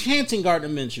start chanting Gardner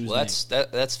Minshew's name.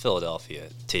 That's Philadelphia,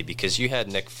 T, because you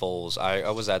had Nick Foles.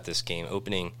 I was at this game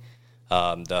opening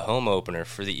the home opener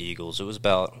for the Eagles. It was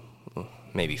about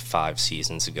maybe 5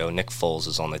 seasons ago. Nick Foles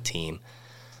is on the team.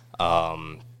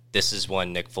 This is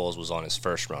when Nick Foles was on his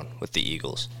first run with the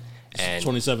Eagles. And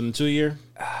 27-2 year?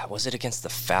 Was it against the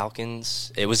Falcons?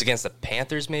 It was against the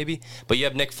Panthers, maybe. But you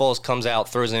have Nick Foles comes out,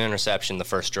 throws an interception the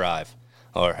first drive,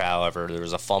 or however, there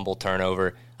was a fumble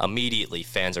turnover. Immediately,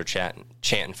 fans are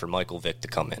chanting for Michael Vick to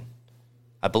come in.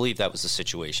 I believe that was the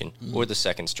situation, or the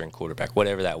second-string quarterback,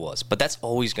 whatever that was. But that's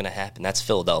always going to happen. That's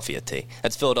Philadelphia, T.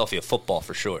 That's Philadelphia football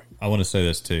for sure. I want to say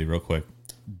this, T, real quick.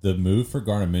 The move for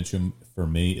Gardner Minshew, for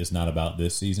me, is not about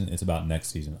this season. It's about next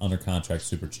season. Under contract,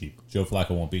 super cheap. Joe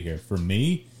Flacco won't be here. For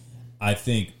me, I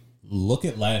think, look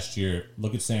at last year.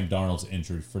 Look at Sam Darnold's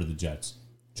injury for the Jets.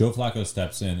 Joe Flacco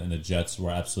steps in, and the Jets were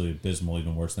absolutely abysmal,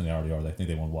 even worse than they already are. I think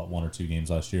they won, 1 or 2 games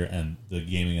last year, and the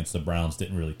game against the Browns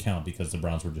didn't really count because the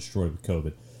Browns were destroyed with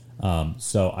COVID.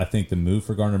 So I think the move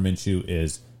for Gardner Minshew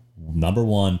is, number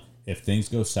one, if things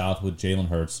go south with Jalen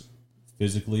Hurts,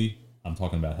 physically, I'm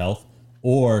talking about health,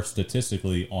 or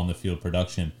statistically on the field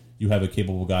production, you have a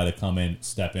capable guy to come in,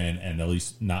 step in, and at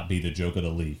least not be the joke of the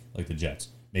league like the Jets.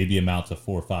 Maybe amount to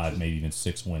 4 or 5, maybe even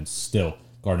 6 wins. Still,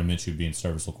 Gardner Minshew being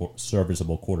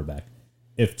serviceable quarterback.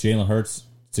 If Jalen Hurts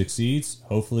succeeds,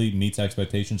 hopefully meets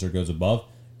expectations or goes above,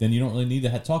 then you don't really need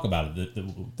to talk about it.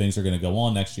 Things are going to go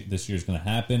on next year. This year's going to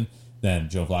happen. Then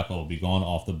Joe Flacco will be gone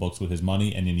off the books with his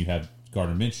money, and then you have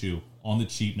Gardner Minshew on the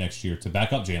cheap next year to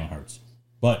back up Jalen Hurts.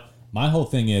 But my whole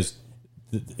thing is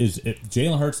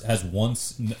Jalen Hurts has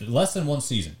less than 1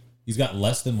 season. He's got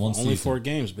less than 1 season. Only 4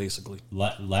 games, basically.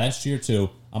 Last year, too.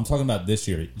 I'm talking about this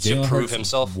year. Jalen Hurts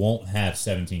himself won't have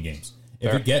 17 games.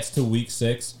 If it gets to week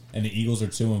 6 and the Eagles are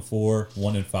 2-4,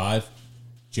 1-5,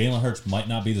 Jalen Hurts might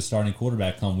not be the starting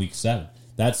quarterback come week 7.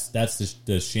 That's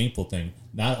the shameful thing.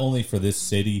 Not only for this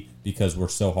city because we're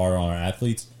so hard on our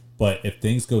athletes, but if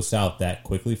things go south that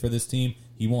quickly for this team,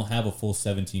 he won't have a full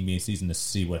 17-game season to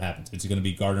see what happens. It's going to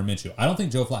be Gardner Minshew. I don't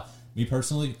think Joe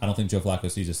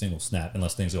Flacco sees a single snap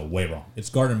unless things go way wrong. It's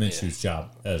Gardner Minshew's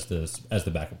job as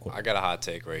the backup quarterback. I got a hot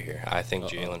take right here. I think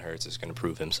Jalen Hurts is going to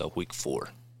prove himself week 4.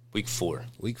 Week 4.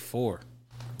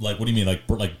 Like, what do you mean?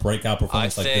 Like breakout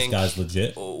performance? Like this guy's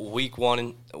legit? Week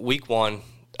one, we're going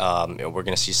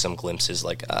to see some glimpses.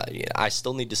 I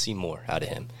still need to see more out of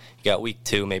him. You got week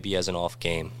 2, maybe he has an off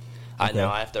game. Okay. I know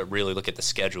I have to really look at the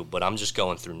schedule, but I'm just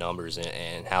going through numbers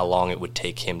and how long it would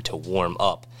take him to warm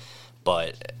up.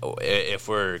 But if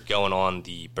we're going on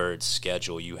the Birds'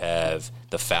 schedule, you have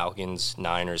the Falcons,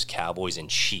 Niners, Cowboys, and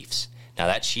Chiefs. Now,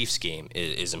 that Chiefs game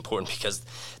is important because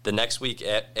the next week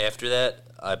after that,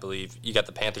 I believe, you got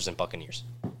the Panthers and Buccaneers.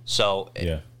 So,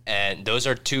 and those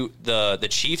are two. The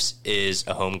Chiefs is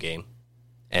a home game,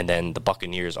 and then the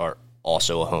Buccaneers are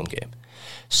also a home game.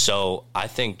 So I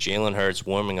think Jalen Hurts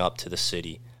warming up to the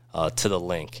city, to the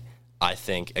link, I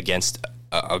think against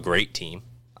a great team.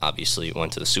 Obviously,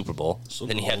 went to the Super Bowl.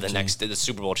 Then you have the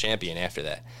Super Bowl champion after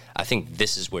that. I think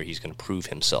this is where he's going to prove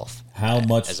himself.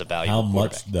 As a valuable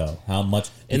quarterback. How much?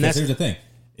 And here's the thing: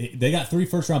 they got 3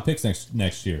 first-round picks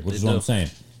next year, which is what I'm saying.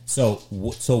 So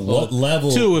what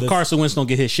level? 2 if Carson Wentz don't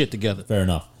get his shit together. Fair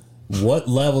enough. What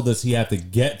level does he have to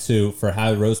get to for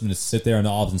Howie Roseman to sit there in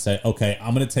the office and say, "Okay,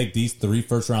 I'm going to take these 3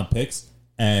 first-round picks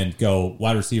and go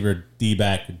wide receiver,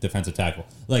 D-back, defensive tackle"?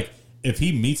 Like, if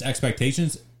he meets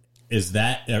expectations. Is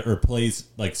that or plays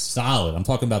like solid? I'm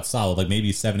talking about solid, like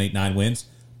maybe 7, 8, 9 wins,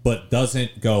 but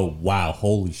doesn't go, wow,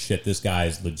 holy shit, this guy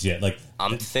is legit. Like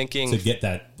I'm thinking to get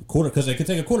that quarter because they could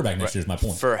take a quarterback next year. Is my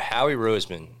point for Howie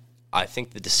Roseman. I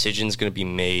think the decision is going to be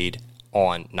made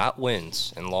on not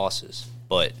wins and losses,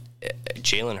 but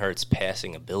Jalen Hurts'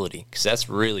 passing ability because that's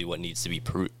really what needs to be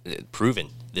proven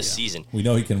this season. We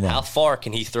know he can run. How far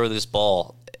can he throw this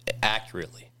ball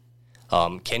accurately?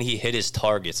 Can he hit his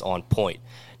targets on point?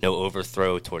 No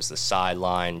overthrow towards the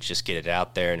sideline, just get it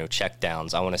out there, no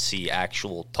checkdowns. I want to see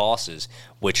actual tosses,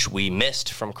 which we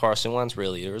missed from Carson Wentz,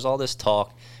 really. There was all this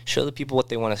talk, show the people what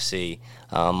they want to see.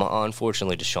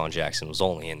 Unfortunately, Deshaun Jackson was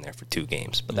only in there for 2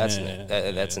 games, but that's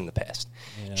in the past.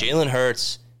 Yeah. Jalen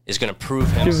Hurts is going to prove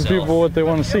himself. Give people what they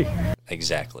want to see.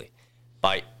 Exactly.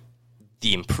 By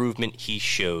the improvement he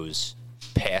shows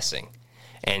passing.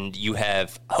 And you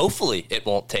have, hopefully, it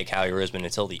won't take Howie Roseman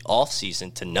until the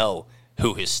offseason to know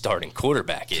who his starting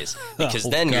quarterback is, because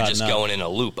you're just going in a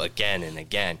loop again and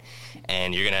again,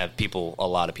 and you're going to have a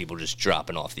lot of people just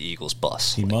dropping off the Eagles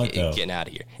bus, getting out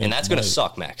of here. And that's going to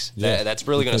suck, Max. Yeah, that's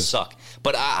really going to suck.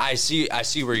 But I see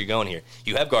where you're going here.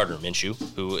 You have Gardner Minshew,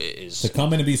 who is... to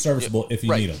come in and be serviceable if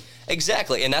you need him.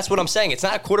 Exactly, and that's what I'm saying. It's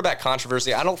not a quarterback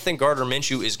controversy. I don't think Gardner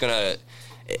Minshew is going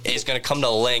to come to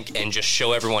Link and just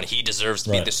show everyone he deserves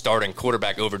to be the starting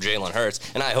quarterback over Jalen Hurts.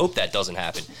 And I hope that doesn't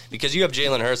happen, because you have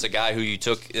Jalen Hurts, a guy who you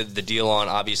took the deal on.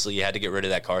 Obviously, you had to get rid of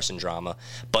that Carson drama,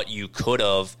 but you could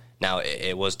have. Now,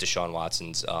 it was Deshaun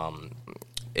Watson's.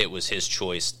 It was his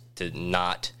choice to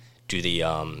not do the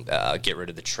get rid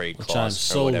of the trade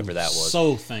clause or whatever that was.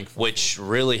 So thankful. Which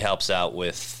really helps out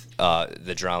with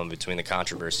the drama between the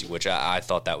controversy, which I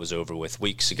thought that was over with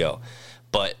weeks ago.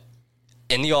 But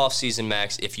in the offseason,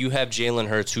 Max, if you have Jalen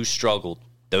Hurts, who struggled,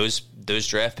 those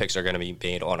draft picks are going to be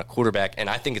made on a quarterback, and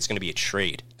I think it's going to be a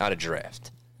trade, not a draft.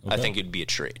 Okay. I think it'd be a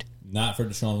trade. Not for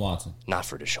Deshaun Watson. Not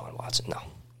for Deshaun Watson, no.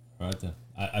 All right, then.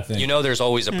 I think... there's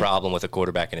always a problem with a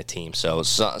quarterback in a team, so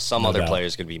some other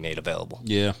players could be made available.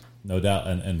 Yeah. No doubt.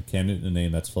 And Cam Newton, the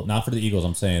name that's not for the Eagles,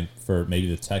 I'm saying for maybe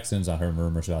the Texans. I heard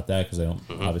rumors about that because they don't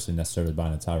obviously necessarily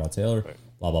buy into Tyrod Taylor. Right.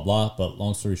 Blah, blah, blah. But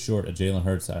long story short, Jalen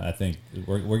Hurts, I think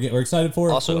we're excited for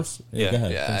it, also, of course. Go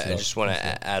ahead. I just want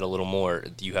to add a little more.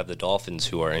 You have the Dolphins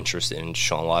who are interested in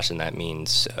Deshaun Watson. That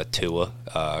means Tua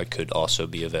could also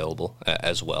be available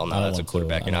as well. Now, that's a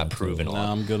quarterback you're not proven on,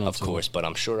 I'm good on of course. But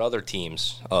I'm sure other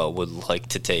teams would like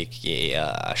to take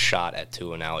a shot at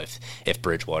Tua now if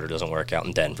Bridgewater doesn't work out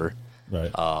in Denver.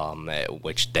 Right.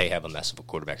 Which they have a mess of a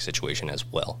quarterback situation as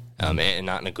well. And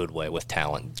not in a good way with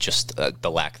talent, just the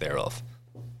lack thereof.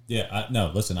 Yeah,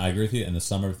 listen, I agree with you. And to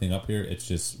sum everything up here, it's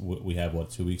just we have,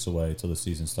 2 weeks away until the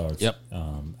season starts. Yep.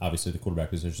 Obviously, the quarterback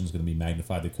position is going to be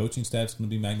magnified. The coaching staff is going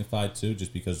to be magnified, too,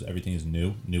 just because everything is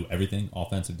new everything,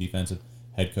 offensive, defensive,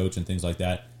 head coach, and things like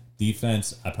that.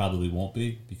 Defense, I probably won't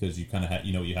be, because you kind of have,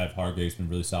 you have Hargrave's been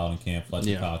really solid in camp.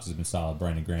 Fletcher Cox has been solid.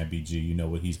 Brandon Graham, BG, you know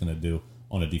what he's going to do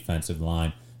on a defensive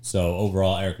line. So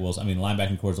overall, Eric Wilson,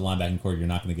 linebacking core is a linebacking core. They're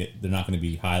not going to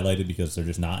be highlighted because they're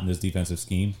just not in this defensive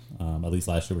scheme. At least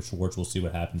last year with Schwartz. We'll see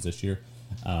what happens this year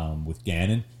with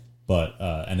Gannon. But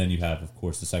and then you have, of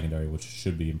course, the secondary, which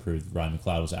should be improved. Ryan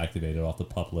McLeod was activated off the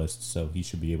PUP list, so he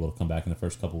should be able to come back in the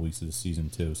first couple weeks of the season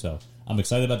too. So I'm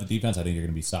excited about the defense. I think they're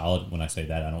going to be solid. When I say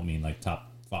that, I don't mean like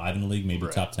top 5 in the league, maybe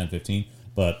top 10, 15.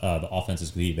 But the offense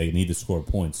is key. They need to score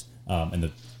points. And the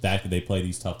fact that they play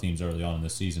these tough teams early on in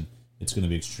this season, it's going to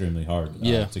be extremely hard to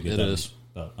get that. Is.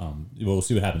 But we'll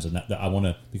see what happens. And I want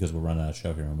to, because we're running out of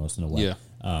show here almost in a way. Yeah.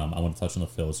 I want to touch on the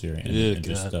Phils here and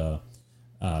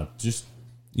just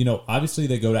obviously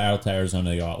they go to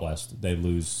Arizona, they go out west, they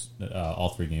lose all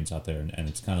 3 games out there, and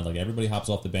it's kind of like everybody hops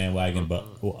off the bandwagon.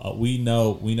 But we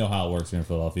know how it works here in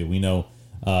Philadelphia. We know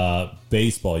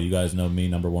baseball. You guys know me,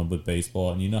 number one with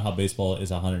baseball, and you know how baseball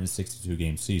is a 162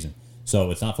 game season.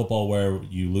 So it's not football where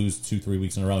you lose 2-3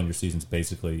 weeks in a row and your season's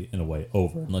basically, in a way,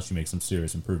 over, unless you make some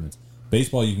serious improvements.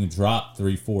 Baseball, you can drop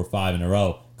 3, 4, 5 in a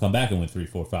row, come back and win 3,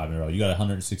 4, 5 in a row. You got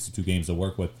 162 games to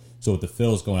work with. So with the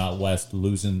Phils going out west,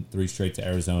 losing 3 straight to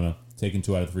Arizona, taking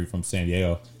 2 out of 3 from San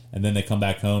Diego, and then they come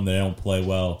back home, they don't play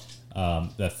well.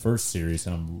 That first series,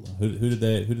 who did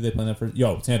they play in that first?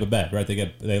 Tampa Bay, right?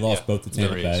 They lost both to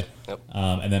Tampa Bay,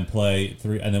 and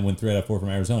then win 3 out of 4 from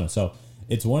Arizona. So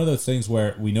it's one of those things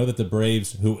where we know that the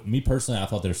Braves, who, me personally, I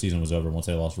thought their season was over once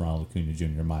they lost Ronald Acuna Jr.,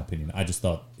 in my opinion. I just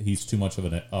thought he's too much of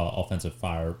an offensive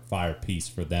fire piece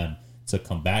for them to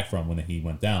come back from when he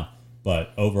went down.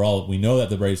 But overall, we know that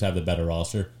the Braves have the better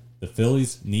roster. The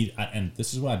Phillies need, and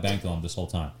this is what I banked on this whole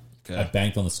time. Okay. I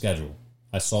banked on the schedule.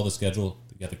 I saw the schedule.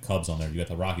 You got the Cubs on there. You got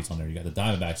the Rockies on there. You got the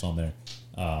Diamondbacks on there.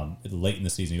 Late in the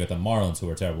season, you got the Marlins, who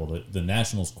are terrible. The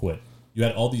Nationals quit. You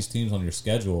had all these teams on your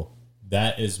schedule.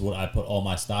 That is what I put all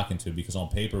my stock into, because on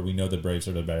paper, we know the Braves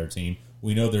are the better team.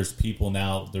 We know there's people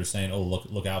now, they're saying, oh,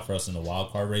 look out for us in the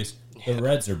wild card race. The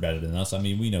Reds are better than us. I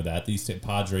mean, we know that. These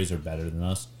Padres are better than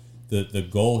us. The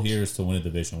goal here is to win a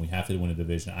division. We have to win a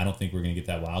division. I don't think we're going to get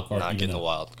that wild card. Not getting the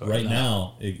wild card. Right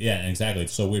now, exactly.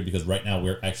 It's so weird because right now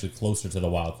we're actually closer to the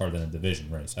wild card than a division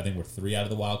race. I think we're 3 out of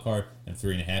the wild card and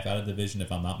 3.5 out of the division,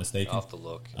 if I'm not mistaken. I'll have to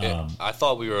look. I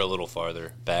thought we were a little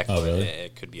farther back, but really?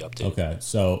 It could be updated. Okay,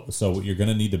 so what you're going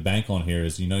to need to bank on here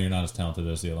is, you're not as talented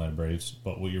as the Atlanta Braves,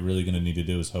 but what you're really going to need to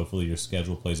do is hopefully your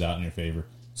schedule plays out in your favor.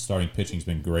 Starting pitching's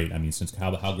been great. I mean, since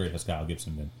how great has Kyle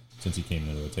Gibson been since he came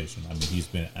into the rotation? I mean, he's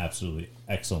been absolutely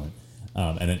excellent.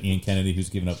 And then Ian Kennedy, who's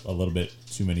given up a little bit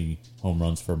too many home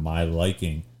runs for my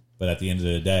liking. But at the end of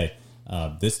the day,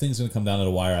 this thing's going to come down to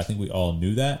the wire. I think we all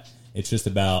knew that. It's just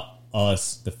about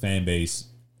us, the fan base,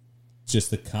 just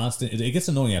the constant. It gets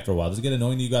annoying after a while. Does it get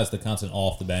annoying to you guys? The constant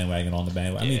off the bandwagon, on the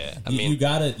bandwagon. I mean, you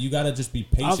gotta just be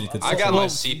patient. I got my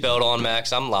seatbelt on,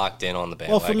 Max. I'm locked in on the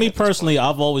bandwagon. Well, for me personally,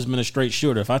 I've always been a straight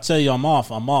shooter. If I tell you I'm off,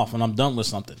 and I'm done with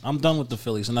something. I'm done with the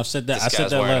Phillies, and I've said that. This I said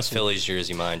that wearing last a Phillies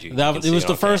jersey, mind you. It was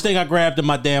the first thing I grabbed in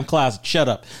my damn closet. Shut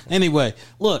up. Anyway,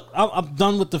 look, I'm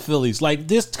done with the Phillies. Like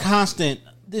this constant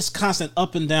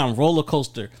up and down roller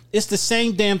coaster. It's the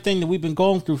same damn thing that we've been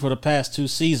going through for the past 2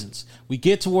 seasons. We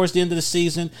get towards the end of the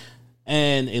season,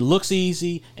 and it looks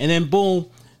easy, and then boom,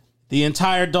 the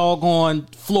entire doggone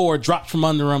floor drops from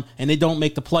under them, and they don't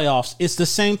make the playoffs. It's the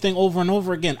same thing over and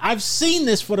over again. I've seen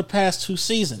this for the past 2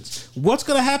 seasons. What's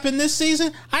going to happen this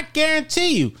season? I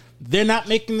guarantee you, they're not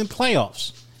making the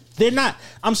playoffs. They're not.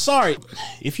 I'm sorry.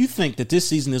 If you think that this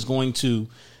season is going to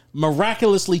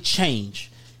miraculously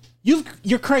change,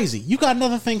 you're crazy. You got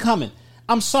another thing coming.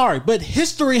 I'm sorry, but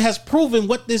history has proven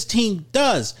what this team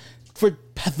does for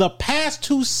the past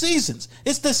 2 seasons.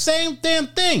 It's the same damn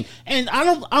thing, and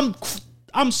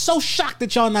I'm so shocked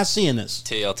that y'all not seeing this.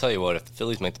 T, I'll tell you what. If the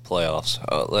Phillies make the playoffs,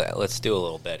 let's do a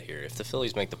little bet here. If the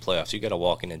Phillies make the playoffs, you got to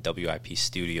walk in a WIP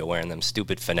studio wearing them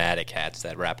stupid fanatic hats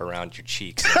that wrap around your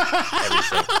cheeks and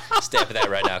everything. Stamp that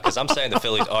right now, because I'm saying the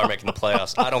Phillies are making the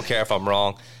playoffs. I don't care if I'm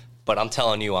wrong, but I'm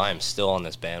telling you, I am still on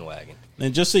this bandwagon.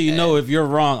 And just so you know, if you're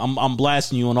wrong, I'm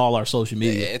blasting you on all our social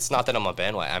media. It's not that I'm a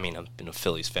bandwagon. I mean, I've been a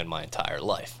Phillies fan my entire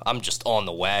life. I'm just on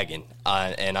the wagon,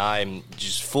 and I'm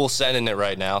just full sending it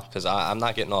right now because I'm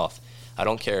not getting off. I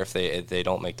don't care if they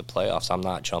don't make the playoffs. I'm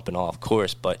not jumping off, of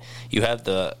course. But you have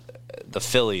the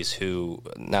Phillies who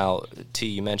now, T,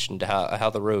 you mentioned how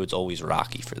the road's always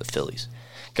rocky for the Phillies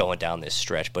going down this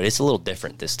stretch, but it's a little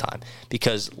different this time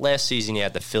because last season you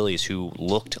had the Phillies who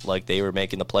looked like they were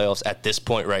making the playoffs at this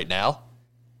point right now.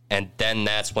 And then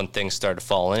that's when things started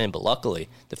falling in. But luckily,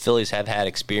 the Phillies have had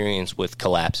experience with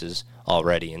collapses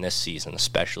already in this season,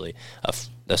 especially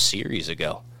a series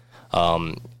ago.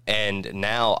 And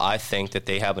now I think that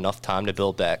they have enough time to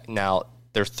build back. Now,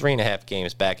 they're 3.5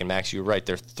 games back. And, Max, you're right.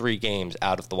 They're 3 games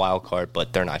out of the wild card,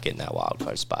 but they're not getting that wild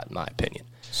card spot, in my opinion.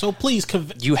 So please,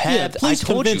 please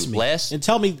convince me and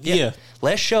tell me.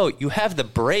 Last show, you have the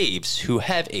Braves who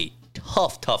have a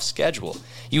tough schedule.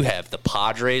 You have the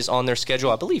Padres on their schedule,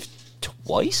 I believe,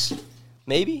 twice,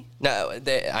 maybe. No,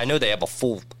 I know they have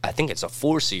I think it's a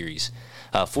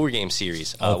 4-game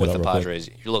series with the Padres.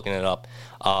 You're looking it up.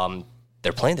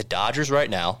 They're playing the Dodgers right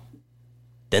now.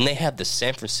 Then they have the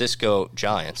San Francisco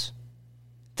Giants.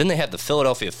 Then they have the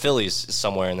Philadelphia Phillies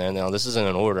somewhere in there. Now, this isn't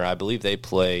in order. I believe they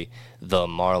play the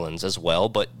Marlins as well,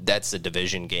 but that's a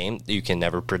division game. You can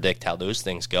never predict how those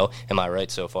things go. Am I right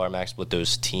so far, Max, with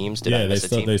those teams? They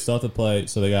still have to play.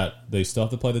 So they still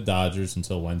have to play the Dodgers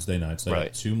until Wednesday night. So they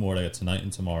got 2 more. They got tonight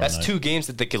and tomorrow. That's night. 2 games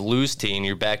that they could lose to, and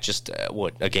you're back just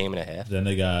a game and a half. Then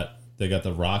they got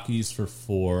the Rockies for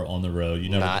 4 on the road.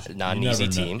 Not an easy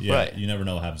team, yeah, right? You never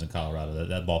know what happens in Colorado.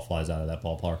 That ball flies out of that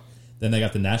ballpark. Then they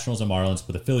got the Nationals and Marlins,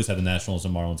 but the Phillies have the Nationals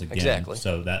and Marlins again. Exactly.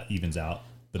 So that evens out.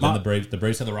 But then the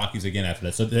Braves have the Rockies again after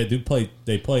that. So they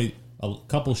play a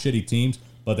couple shitty teams,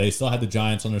 but they still have the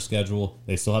Giants on their schedule.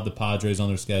 They still have the Padres on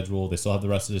their schedule. They still have the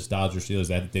rest of this Dodgers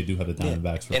Steelers. They do have the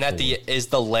Diamondbacks. For and is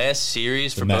the last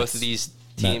series for both of these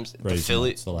teams,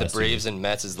 the Braves and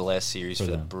Mets is the last series for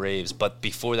the Braves. But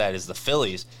before that is the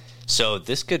Phillies. So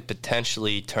this could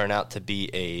potentially turn out to be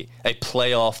a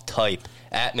playoff type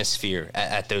atmosphere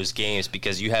at those games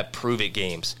because you have prove-it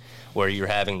games where you're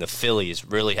having the Phillies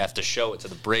really have to show it to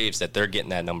the Braves that they're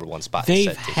getting that number 1 spot.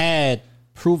 They've had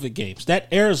prove-it games.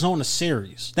 That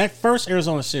first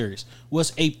Arizona series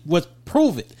was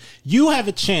prove-it. You have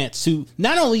a chance to,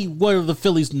 not only were the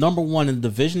Phillies number 1 in the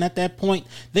division at that point,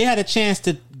 they had a chance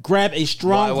to grab a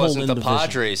stronghold. Why wasn't in the division.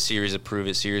 Padres series a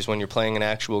prove-it series when you're playing an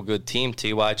actual good team?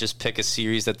 Why just pick a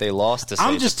series that they lost to?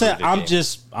 I'm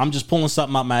just pulling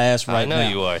something out my ass right now. I know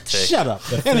you are. Shut up.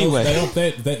 Anyway,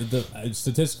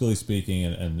 statistically speaking,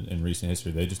 in recent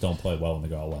history, they just don't play well when they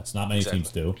go out west. Not many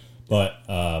teams do. But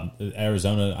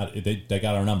Arizona, they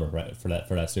got our number right for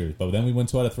that series. But then we went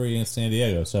 2 out of 3 against San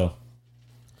Diego. So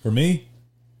for me,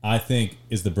 I think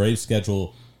is the Braves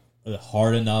schedule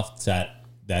hard enough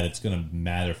that it's going to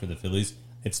matter for the Phillies.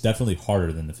 It's definitely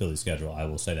harder than the Phillies schedule, I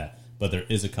will say that. But there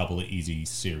is a couple of easy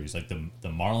series. Like the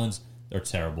Marlins, they're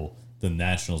terrible. The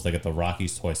Nationals, they got the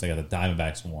Rockies twice. They got the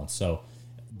Diamondbacks once. So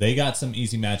they got some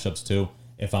easy matchups too.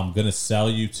 If I'm going to sell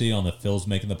UT on the Phils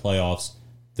making the playoffs,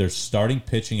 their starting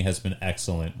pitching has been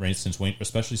excellent,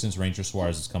 especially since Ranger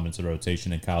Suarez has come into the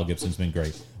rotation and Kyle Gibson's been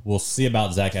great. We'll see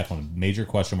about Zach Eflin. Major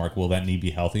question mark. Will that knee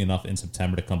be healthy enough in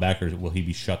September to come back, or will he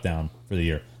be shut down for the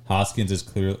year? Hoskins is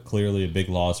clearly a big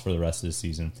loss for the rest of the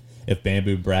season. If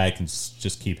Bamboo Bragg can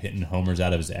just keep hitting homers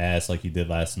out of his ass like he did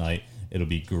last night, it'll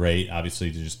be great,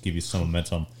 obviously, to just give you some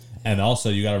momentum. And also,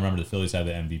 you got to remember the Phillies have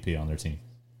the MVP on their team.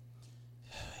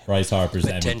 Bryce Harper's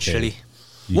the MVP.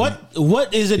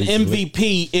 What is an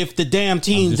MVP if the damn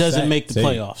team doesn't make the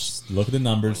playoffs? Look at the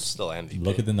numbers. Still MVP.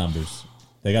 Look at the numbers.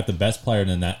 They got the best player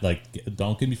in that. Like,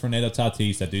 don't give me Fernando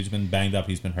Tatis. That dude's been banged up.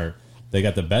 He's been hurt. They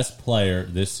got the best player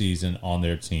this season on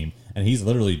their team, and he's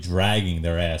literally dragging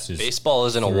their asses. Baseball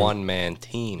isn't a one-man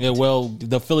team. Yeah, well,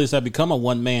 the Phillies have become a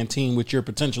one-man team with your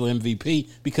potential MVP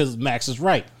because Max is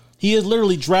right. He is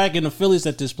literally dragging the Phillies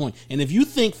at this point. And if you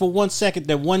think for 1 second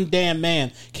that one damn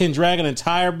man can drag an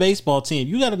entire baseball team,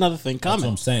 you got another thing coming. That's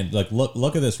what I'm saying. Like,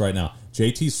 look at this right now.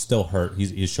 JT's still hurt.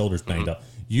 His shoulder's banged up.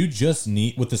 You just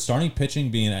need, with the starting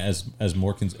pitching being as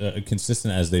more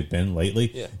consistent as they've been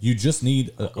lately, you just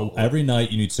need, every night,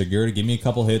 you need Segura to give me a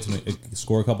couple hits,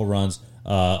 score a couple runs.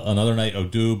 Another night,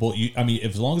 Odubel.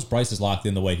 As long as Bryce is locked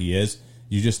in the way he is,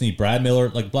 you just need Brad Miller,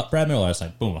 like Brad Miller last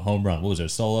night, boom, a home run. What was it, a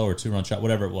solo or 2-run shot,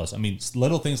 whatever it was. I mean,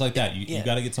 little things like that. You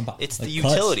got to get some. It's like the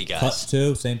utility guys. Cuts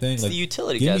too, same thing. It's the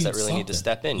utility guys that really need to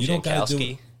step in. You don't got to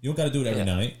do it every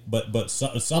night, but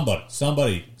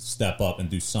somebody step up and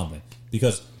do something,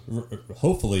 because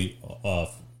hopefully,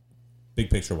 big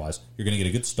picture wise, you're going to get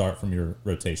a good start from your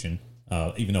rotation.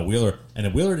 Even though Wheeler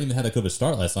didn't even have that good of a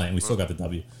start last night, and we still got the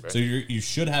W. Right. So you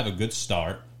should have a good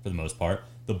start for the most part.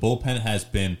 The bullpen has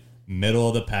been middle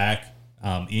of the pack.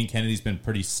 Ian Kennedy's been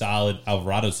pretty solid.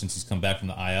 Alvarado, since he's come back from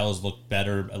the IL, has looked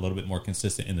better, a little bit more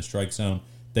consistent in the strike zone.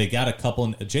 They got a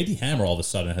couple. J.D. Hammer all of a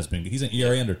sudden he's an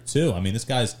ERA under 2. I mean, this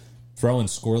guy's throwing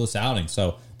scoreless outings.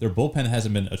 So their bullpen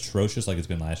hasn't been atrocious like it's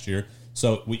been last year.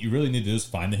 So what you really need to do is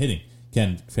find the hitting.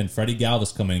 Can Freddie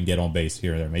Galvis come in and get on base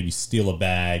here or there? Maybe steal a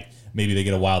bag. Maybe they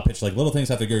get a wild pitch. Like, little things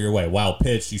have to go your way. Wild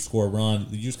pitch, you score a run.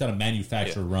 You just got to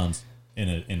manufacture runs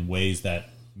in ways that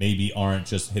maybe aren't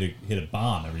just hit a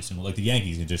bomb every single, like the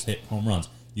Yankees can just hit home runs.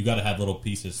 You got to have little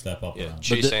pieces step up. Yeah,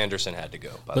 Chase Anderson had to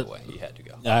go. By the way, he had to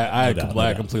go.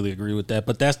 I completely agree with that.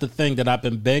 But that's the thing that I've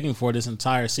been begging for this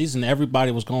entire season.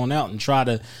 Everybody was going out and try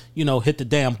to, hit the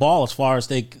damn ball as far as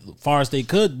they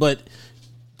could. But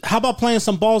how about playing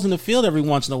some balls in the field every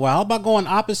once in a while? How about going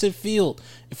opposite field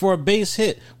for a base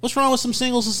hit? What's wrong with some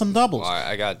singles and some doubles? Well,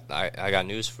 I got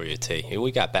news for you, T.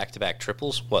 We got back-to-back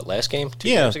triples. What, last game? 2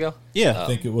 games ago? Yeah, I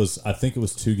think it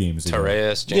was 2 games ago.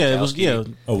 Torres, Jankowski. Yeah, it was. Yeah.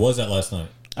 Oh, was that last night?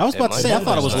 I was about to say. I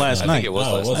thought it was last night. I think it was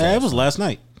last night. It was last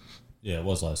night. Yeah, it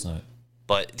was last night.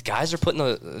 But guys are putting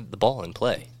the ball in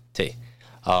play, T.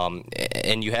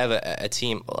 And you have a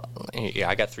team. Yeah,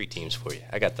 I got 3 teams for you.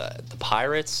 I got the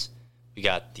Pirates. We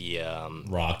got the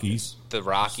Rockies. The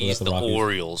Rockies, the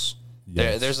Orioles.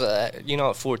 Yes.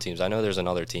 There's 4 teams. I know there's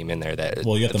another team in there that.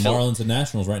 Well, you got the Marlins and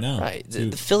Nationals right now. Right.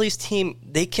 The Phillies team,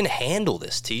 they can handle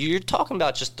this. You're talking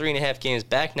about just 3.5 games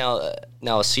back now.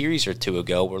 Now a series or 2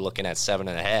 ago, we're looking at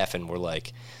 7.5, and we're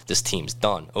like, this team's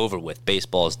done, over with.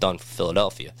 Baseball is done for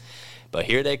Philadelphia. But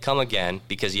here they come again,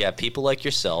 because you have people like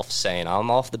yourself saying,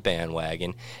 I'm off the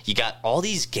bandwagon. You got all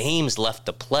these games left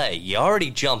to play. You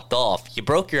already jumped off. You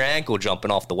broke your ankle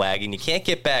jumping off the wagon. You can't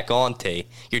get back on, T.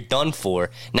 You're done for.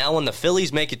 Now when the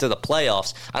Phillies make it to the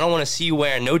playoffs, I don't want to see you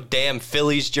wearing no damn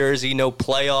Phillies jersey, no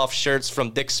playoff shirts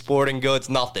from Dick's Sporting Goods,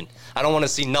 nothing. I don't want to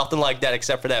see nothing like that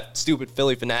except for that stupid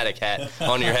Philly Fanatic hat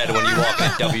on your head when you walk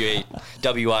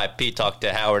in WIP, talk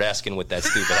to Howard Eskin with that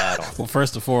stupid hat on. Well,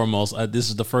 first and foremost, this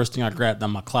is the first thing I grabbed out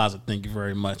of my closet. Thank you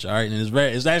very much. All right, and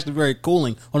it's actually very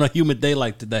cooling on a humid day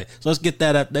like today. So let's get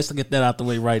that out the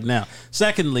way right now.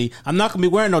 Secondly, I'm not going to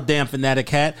be wearing no damn Fanatic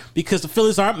hat because the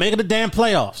Phillies aren't making the damn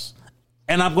playoffs.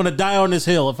 And I'm going to die on this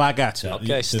hill if I got to.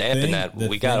 Okay, stamping that.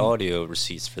 We got audio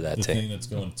receipts for that. The thing that's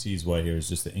going T's way here is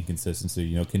just the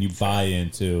inconsistency. Can you buy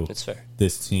into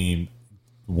this team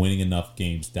winning enough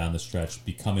games down the stretch,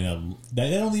 becoming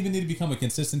they don't even need to become a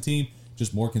consistent team,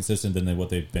 just more consistent than what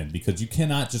they've been. Because you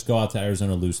cannot just go out to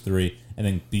Arizona, lose 3, and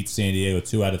then beat San Diego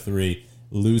 2 out of 3,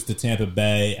 lose to Tampa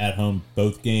Bay at home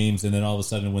both games, and then all of a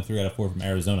sudden win 3 out of 4 from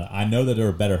Arizona. I know that they're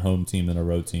a better home team than a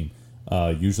road team.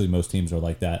 Usually most teams are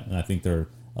like that, and I think they're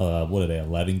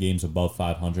 11 games above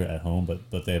 500 at home,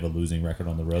 but they have a losing record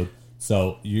on the road.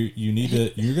 So you're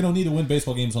going to need to win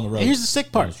baseball games on the road. Here's the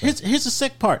sick part. Here's the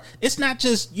sick part. It's not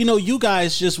just you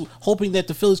guys just hoping that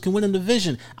the Phillies can win a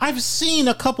division. I've seen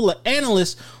a couple of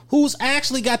analysts who's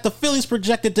actually got the Phillies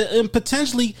projected to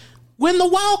potentially win the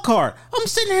wild card. I'm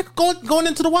sitting here going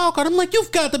into the wild card. I'm like,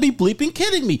 you've got to be bleeping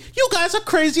kidding me. You guys are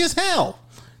crazy as hell.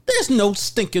 There's no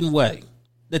stinking way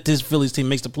that this Phillies team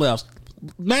makes the playoffs.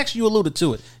 Max, you alluded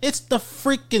to it. It's the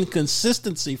freaking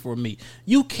consistency for me.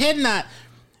 You cannot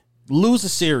lose a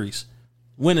series,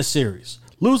 win a series.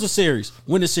 lose a series,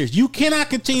 win a series. You cannot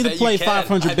continue to play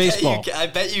 500 baseball. I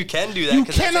bet you can do that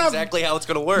because that's exactly how it's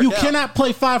going to work. You cannot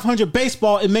play 500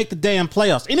 baseball and make the damn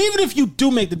playoffs. And even if you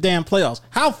do make the damn playoffs,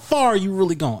 how far are you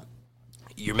really going?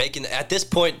 You're making, at this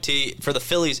point, for the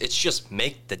Phillies, it's just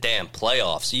make the damn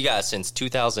playoffs. You got since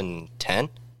 2010,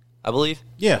 I believe.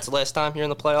 Yeah. That's the last time you're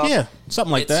in the playoffs. Yeah,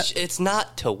 something like that. It's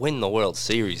not to win the World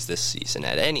Series this season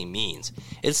at any means.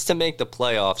 It's to make the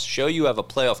playoffs, show you have a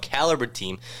playoff caliber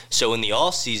team, so in the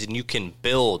offseason you can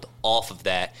build off of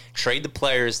that, trade the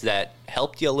players that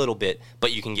helped you a little bit,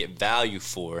 but you can get value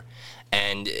for.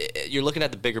 And you're looking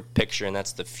at the bigger picture, and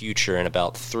that's the future in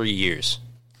about 3 years.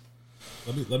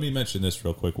 Let me mention this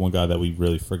real quick. One guy that we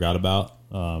really forgot about,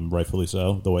 rightfully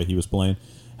so, the way he was playing.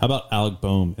 How about Alec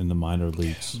Bohm in the minor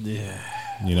leagues? Yeah.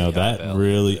 You know, that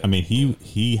really, I mean,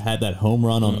 he had that home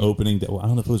run on opening day. I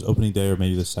don't know if it was opening day or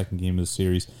maybe the second game of the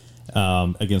series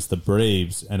against the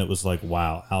Braves. And it was like,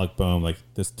 wow, Alec Bohm, like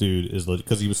this dude is legit.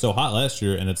 Because he was so hot last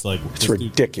year. And it's like, it's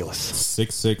ridiculous.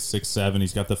 6'6", 6'7".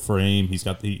 He's got the frame. He's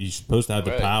supposed to have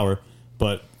the power.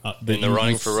 But in the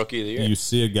running for Rookie of the Year. You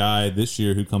see a guy this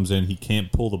year who comes in, he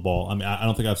can't pull the ball. I mean, I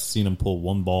don't think I've seen him pull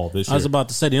one ball this year. I was about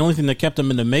to say, the only thing that kept him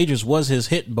in the majors was his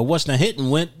hitting, but once the hitting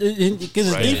went,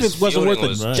 because his defense wasn't worth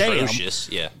a damn.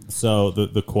 Yeah. So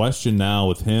the question now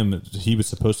with him, he was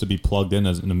supposed to be plugged in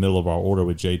as in the middle of our order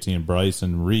with JT and Bryce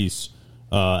and Reese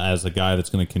as a guy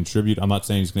that's going to contribute. I'm not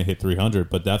saying he's going to hit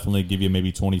 300, but definitely give you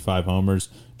maybe 25 homers,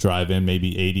 drive in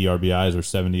maybe 80 RBIs or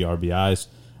 70 RBIs.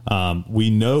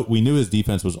 We knew his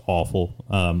defense was awful.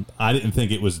 I didn't think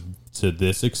it was to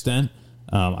this extent.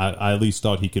 I at least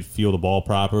thought he could feel the ball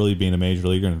properly, being a major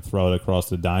leaguer, and throw it across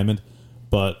the diamond.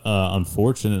 But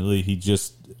unfortunately, he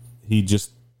just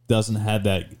doesn't have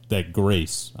that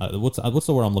grace. What's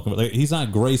the word I'm looking for? Like, he's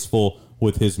not graceful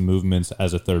with his movements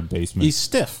as a third baseman. He's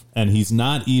stiff, and he's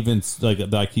not even like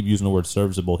I keep using the word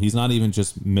serviceable. He's not even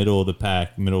just middle of the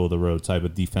pack, middle of the road type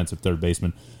of defensive third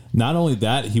baseman. Not only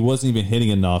that, he wasn't even hitting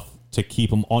enough to keep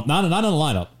him on, not on the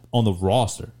lineup, on the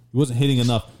roster. He wasn't hitting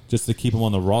enough just to keep him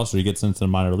on the roster. He gets into the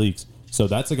minor leagues. So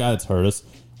that's a guy that's hurt us.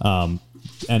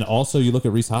 And also, you look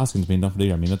at Rhys Hoskins being done for the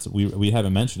year. I mean, we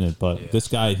haven't mentioned it, but this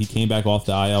guy, he came back off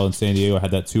the IL in San Diego,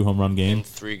 had that 2 home run game. In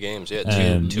 3 games, yeah.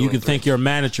 And you can thank your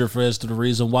manager for as to the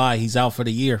reason why he's out for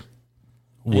the year.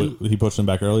 He pushed him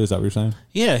back early, is that what you're saying?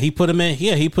 Yeah, he put him in.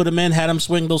 Yeah, he put him in, had him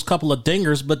swing those couple of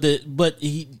dingers,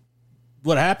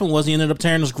 what happened was he ended up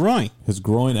tearing his groin. His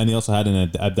groin, and he also had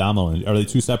an abdominal. Are they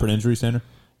 2 separate injuries, Tanner?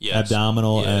 Yes.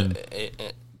 Abdominal and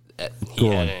he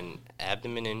had an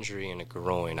abdomen injury and a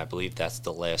groin. I believe that's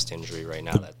the last injury right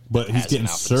now. But he's getting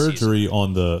surgery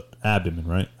on the abdomen,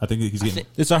 right? I think he's getting.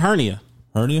 It's a hernia.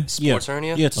 Hernia? Sports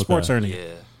hernia? Yeah, it's a sports hernia.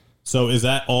 Yeah. So is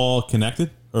that all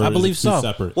connected? Or I believe so.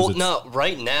 Separate? Well, no.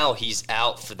 Right now he's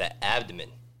out for the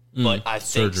abdomen, but I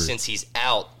think since he's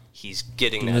out, he's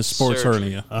getting that sports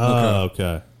surgery. hernia. Oh,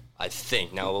 okay. I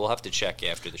think. Now, we'll have to check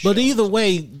after the show. But either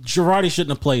way, Girardi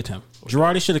shouldn't have played him.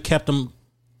 Girardi should have kept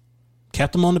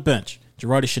him on the bench.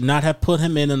 Girardi should not have put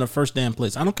him in the first damn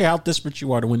place. I don't care how desperate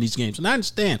you are to win these games. And I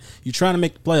understand you're trying to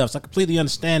make the playoffs. I completely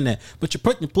understand that. But you're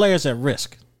putting the players at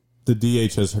risk. The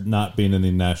DH has not been in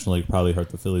the National League probably hurt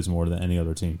the Phillies more than any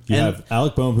other team. You have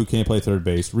Alec Bohm, who can't play third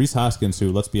base. Rhys Hoskins,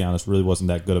 who, let's be honest, really wasn't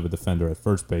that good of a defender at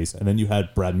first base. And then you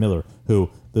had Brad Miller, who,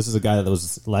 this is a guy that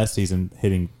was last season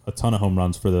hitting a ton of home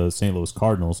runs for the St. Louis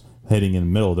Cardinals, hitting in the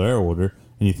middle of their order.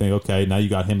 And you think, okay, now you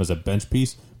got him as a bench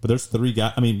piece. But there's 3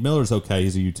 guys. I mean, Miller's okay.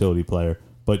 He's a utility player.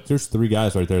 But there's 3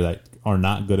 guys right there that are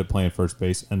not good at playing first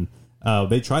base. And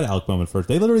they tried Alec Bohm at first.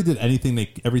 They literally did everything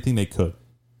they could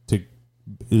to,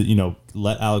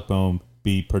 let Alec Bohm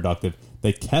be productive.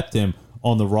 They kept him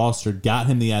on the roster, got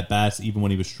him the at-bats even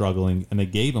when he was struggling, and they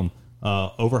gave him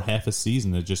over half a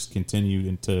season to just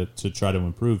continue to try to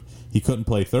improve. He couldn't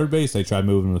play third base. They tried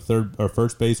moving him to third or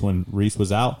first base when Reese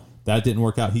was out. That didn't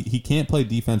work out. He can't play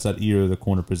defense at either of the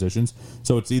corner positions.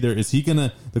 So it's either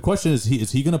the question is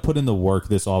he gonna put in the work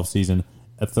this offseason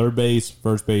at third base,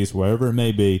 first base, wherever it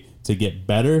may be, to get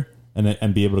better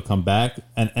and be able to come back.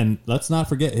 And let's not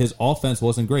forget, his offense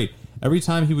wasn't great. Every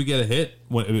time he would get a hit,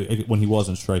 when he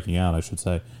wasn't striking out, I should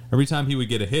say, every time he would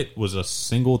get a hit was a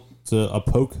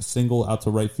poke single out to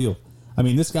right field. I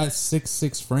mean, this guy's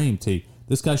 6'6" frame, T.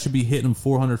 This guy should be hitting him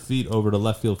 400 feet over the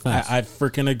left field fence. I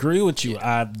freaking agree with you.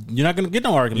 You're not going to get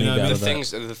no argument out of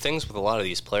that. The things with a lot of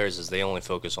these players is they only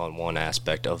focus on one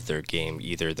aspect of their game.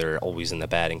 Either they're always in the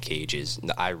batting cages.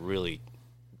 I really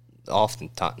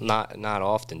not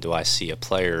often do I see a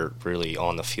player really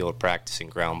on the field practicing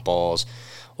ground balls,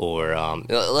 or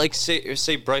like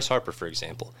say Bryce Harper, for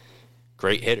example,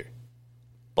 great hitter,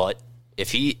 but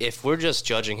if we're just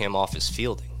judging him off his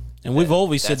fielding, And we've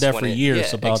always said that for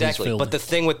years about his fielding. But the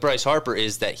thing with Bryce Harper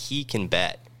is that he can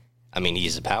bat. I mean,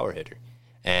 he's a power hitter.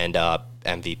 And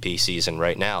MVP season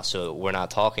right now, so we're not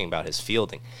talking about his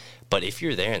fielding. But if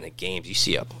you're there in the games, you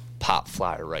see a pop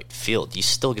fly to right field, you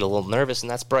still get a little nervous, and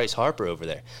that's Bryce Harper over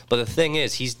there. But the thing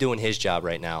is, he's doing his job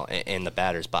right now in the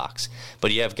batter's box.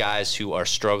 But you have guys who are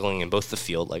struggling in both the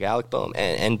field, like Alec Boehm,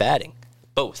 and batting.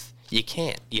 Both. You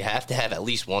can't. You have to have at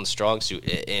least one strong suit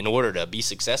in order to be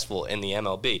successful in the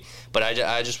MLB. But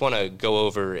I just want to go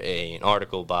over an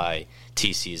article by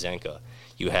T.C. Zenka.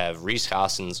 You have Rhys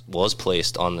Hoskins was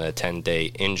placed on the 10-day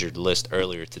injured list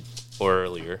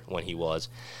earlier when he was.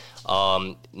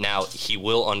 Now, he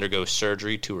will undergo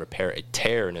surgery to repair a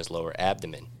tear in his lower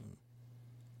abdomen.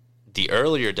 The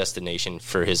earlier destination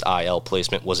for his IL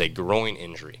placement was a groin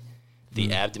injury.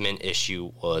 The abdomen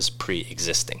issue was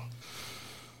pre-existing.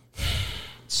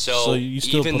 So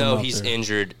even though he's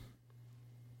injured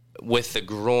with the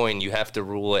groin, you have to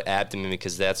rule it abdomen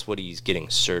because that's what he's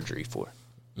getting surgery for.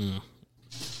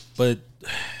 But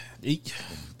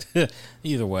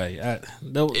either way,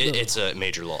 it's a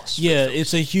major loss. Yeah,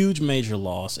 it's a huge major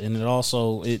loss, and it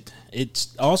also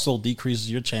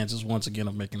decreases your chances once again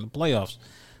of making the playoffs.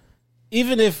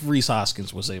 Even if Rhys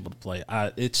Hoskins was able to play,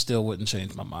 it still wouldn't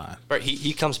change my mind. Right,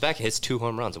 he comes back and hits 2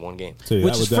 home runs in one game,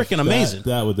 which is freaking amazing.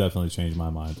 That would definitely change my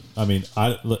mind. I mean,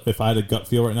 if I had a gut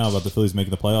feel right now about the Phillies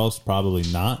making the playoffs, probably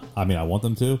not. I mean, I want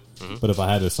them to, but if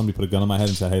I had somebody put a gun on my head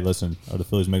and say, "Hey, listen, are the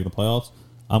Phillies making the playoffs?"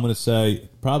 I'm going to say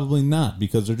probably not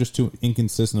because they're just too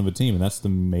inconsistent of a team, and that's the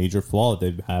major flaw that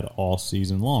they've had all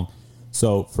season long.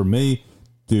 So for me,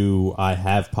 do I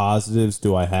have positives?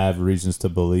 Do I have reasons to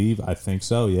believe? I think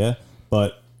so, yeah.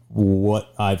 But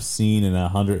what I've seen in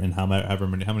 100 and how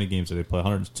many games did they play?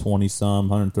 120 some,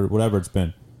 130, whatever it's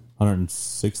been,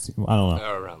 160. I don't know.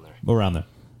 Around there.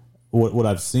 What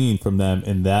I've seen from them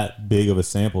in that big of a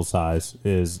sample size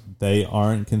is they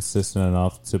aren't consistent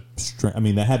enough to.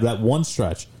 They had that one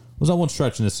stretch. Was that one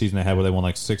stretch in this season they had where they won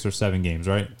like 6 or 7 games,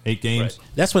 right? 8 games. Right.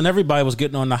 That's when everybody was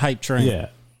getting on the hype train. Yeah,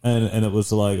 and it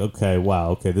was like, okay,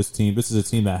 wow, okay, this is a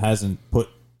team that hasn't put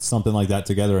something like that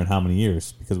together in how many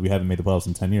years? Because we haven't made the playoffs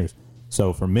in 10 years.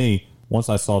 So for me, once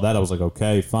I saw that, I was like,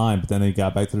 okay, fine. But then they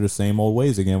got back to the same old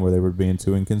ways again, where they were being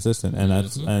too inconsistent. And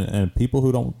that's and people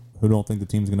who don't think the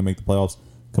team's going to make the playoffs,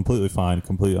 completely fine,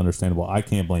 completely understandable. I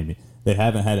can't blame you. They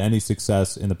haven't had any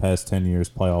success in the past 10 years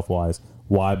playoff wise.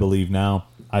 Why believe now?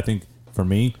 I think for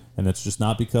me, and it's just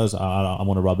not because I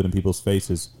want to rub it in people's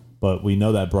faces, but we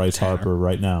know that Bryce Harper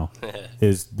right now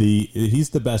he's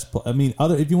the best. I mean,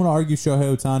 if you want to argue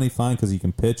Shohei Ohtani, fine, because he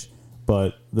can pitch.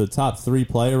 But the top 3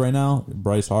 player right now,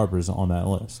 Bryce Harper's on that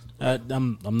list.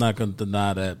 I'm not going to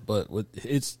deny that, but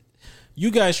it's you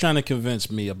guys trying to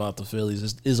convince me about the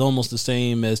Phillies is almost the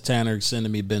same as Tanner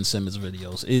sending me Ben Simmons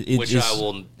videos, which I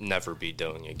will never be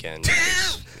doing again.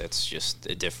 That's just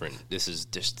a different. This is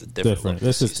just a different.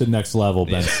 This is the next level,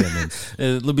 Ben Simmons.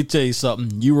 Let me tell you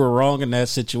something. You were wrong in that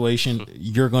situation.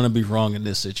 You're going to be wrong in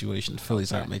this situation. The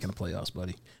Phillies aren't making the playoffs,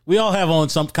 buddy. We all have on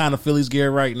some kind of Phillies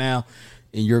gear right now,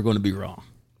 and you're going to be wrong.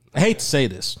 I hate to say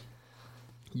this.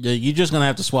 You're just going to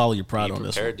have to swallow your pride on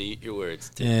this one. Prepared to eat your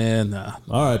words. And all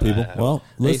right, people. Well,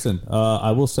 listen,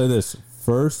 I will say this.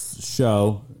 First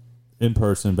show in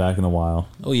person back in a while.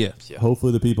 Oh, yeah.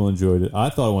 Hopefully the people enjoyed it. I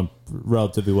thought it went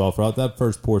relatively well. That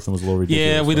first portion was a little ridiculous.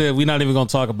 Yeah, we did. We're not even going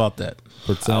to talk about that.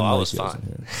 I was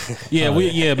fine.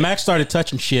 Max started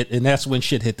touching shit, and that's when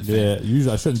shit hit the fan. Yeah,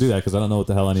 usually I shouldn't do that because I don't know what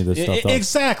the hell any of this stuff is.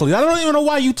 Exactly. I don't even know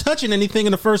why you touching anything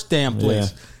in the first damn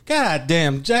place. Yeah. God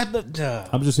damn.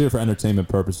 I'm just here for entertainment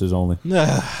purposes only.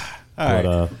 All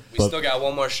right. We still got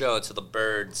one more show until the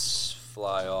birds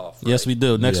fly off. Right? Yes, we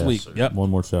do. Next week. Yep. One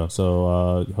more show.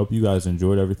 So hope you guys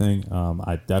enjoyed everything.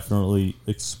 I definitely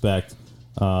expect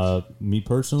me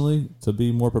personally to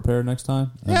be more prepared next time.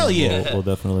 Hell yeah. We'll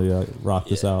definitely rock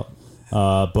this out.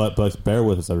 But bear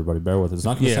with us, everybody. Bear with us. It's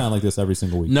not going to sound like this every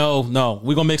single week. No.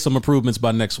 We're going to make some improvements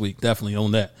by next week. Definitely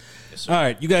on that. Yes, all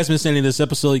right. You guys been listening to this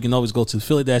episode. You can always go to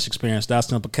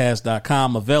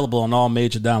philly-experience.simplecast.com. Available on all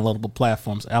major downloadable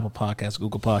platforms: Apple Podcasts,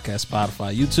 Google Podcasts,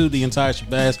 Spotify, YouTube, the entire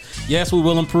shebang. Yes, we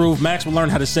will improve. Max will learn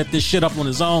how to set this shit up on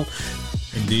his own.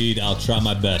 Indeed. I'll try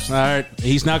my best. All right.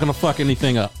 He's not going to fuck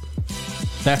anything up.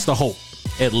 That's the hope,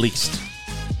 at least.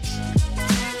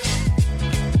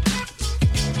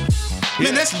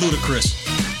 Man, that's ludicrous.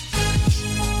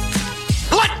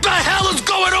 What the hell is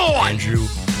going on? Andrew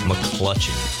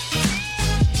McClutchin.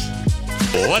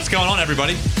 What's going on,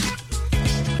 everybody?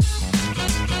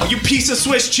 You piece of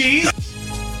Swiss cheese.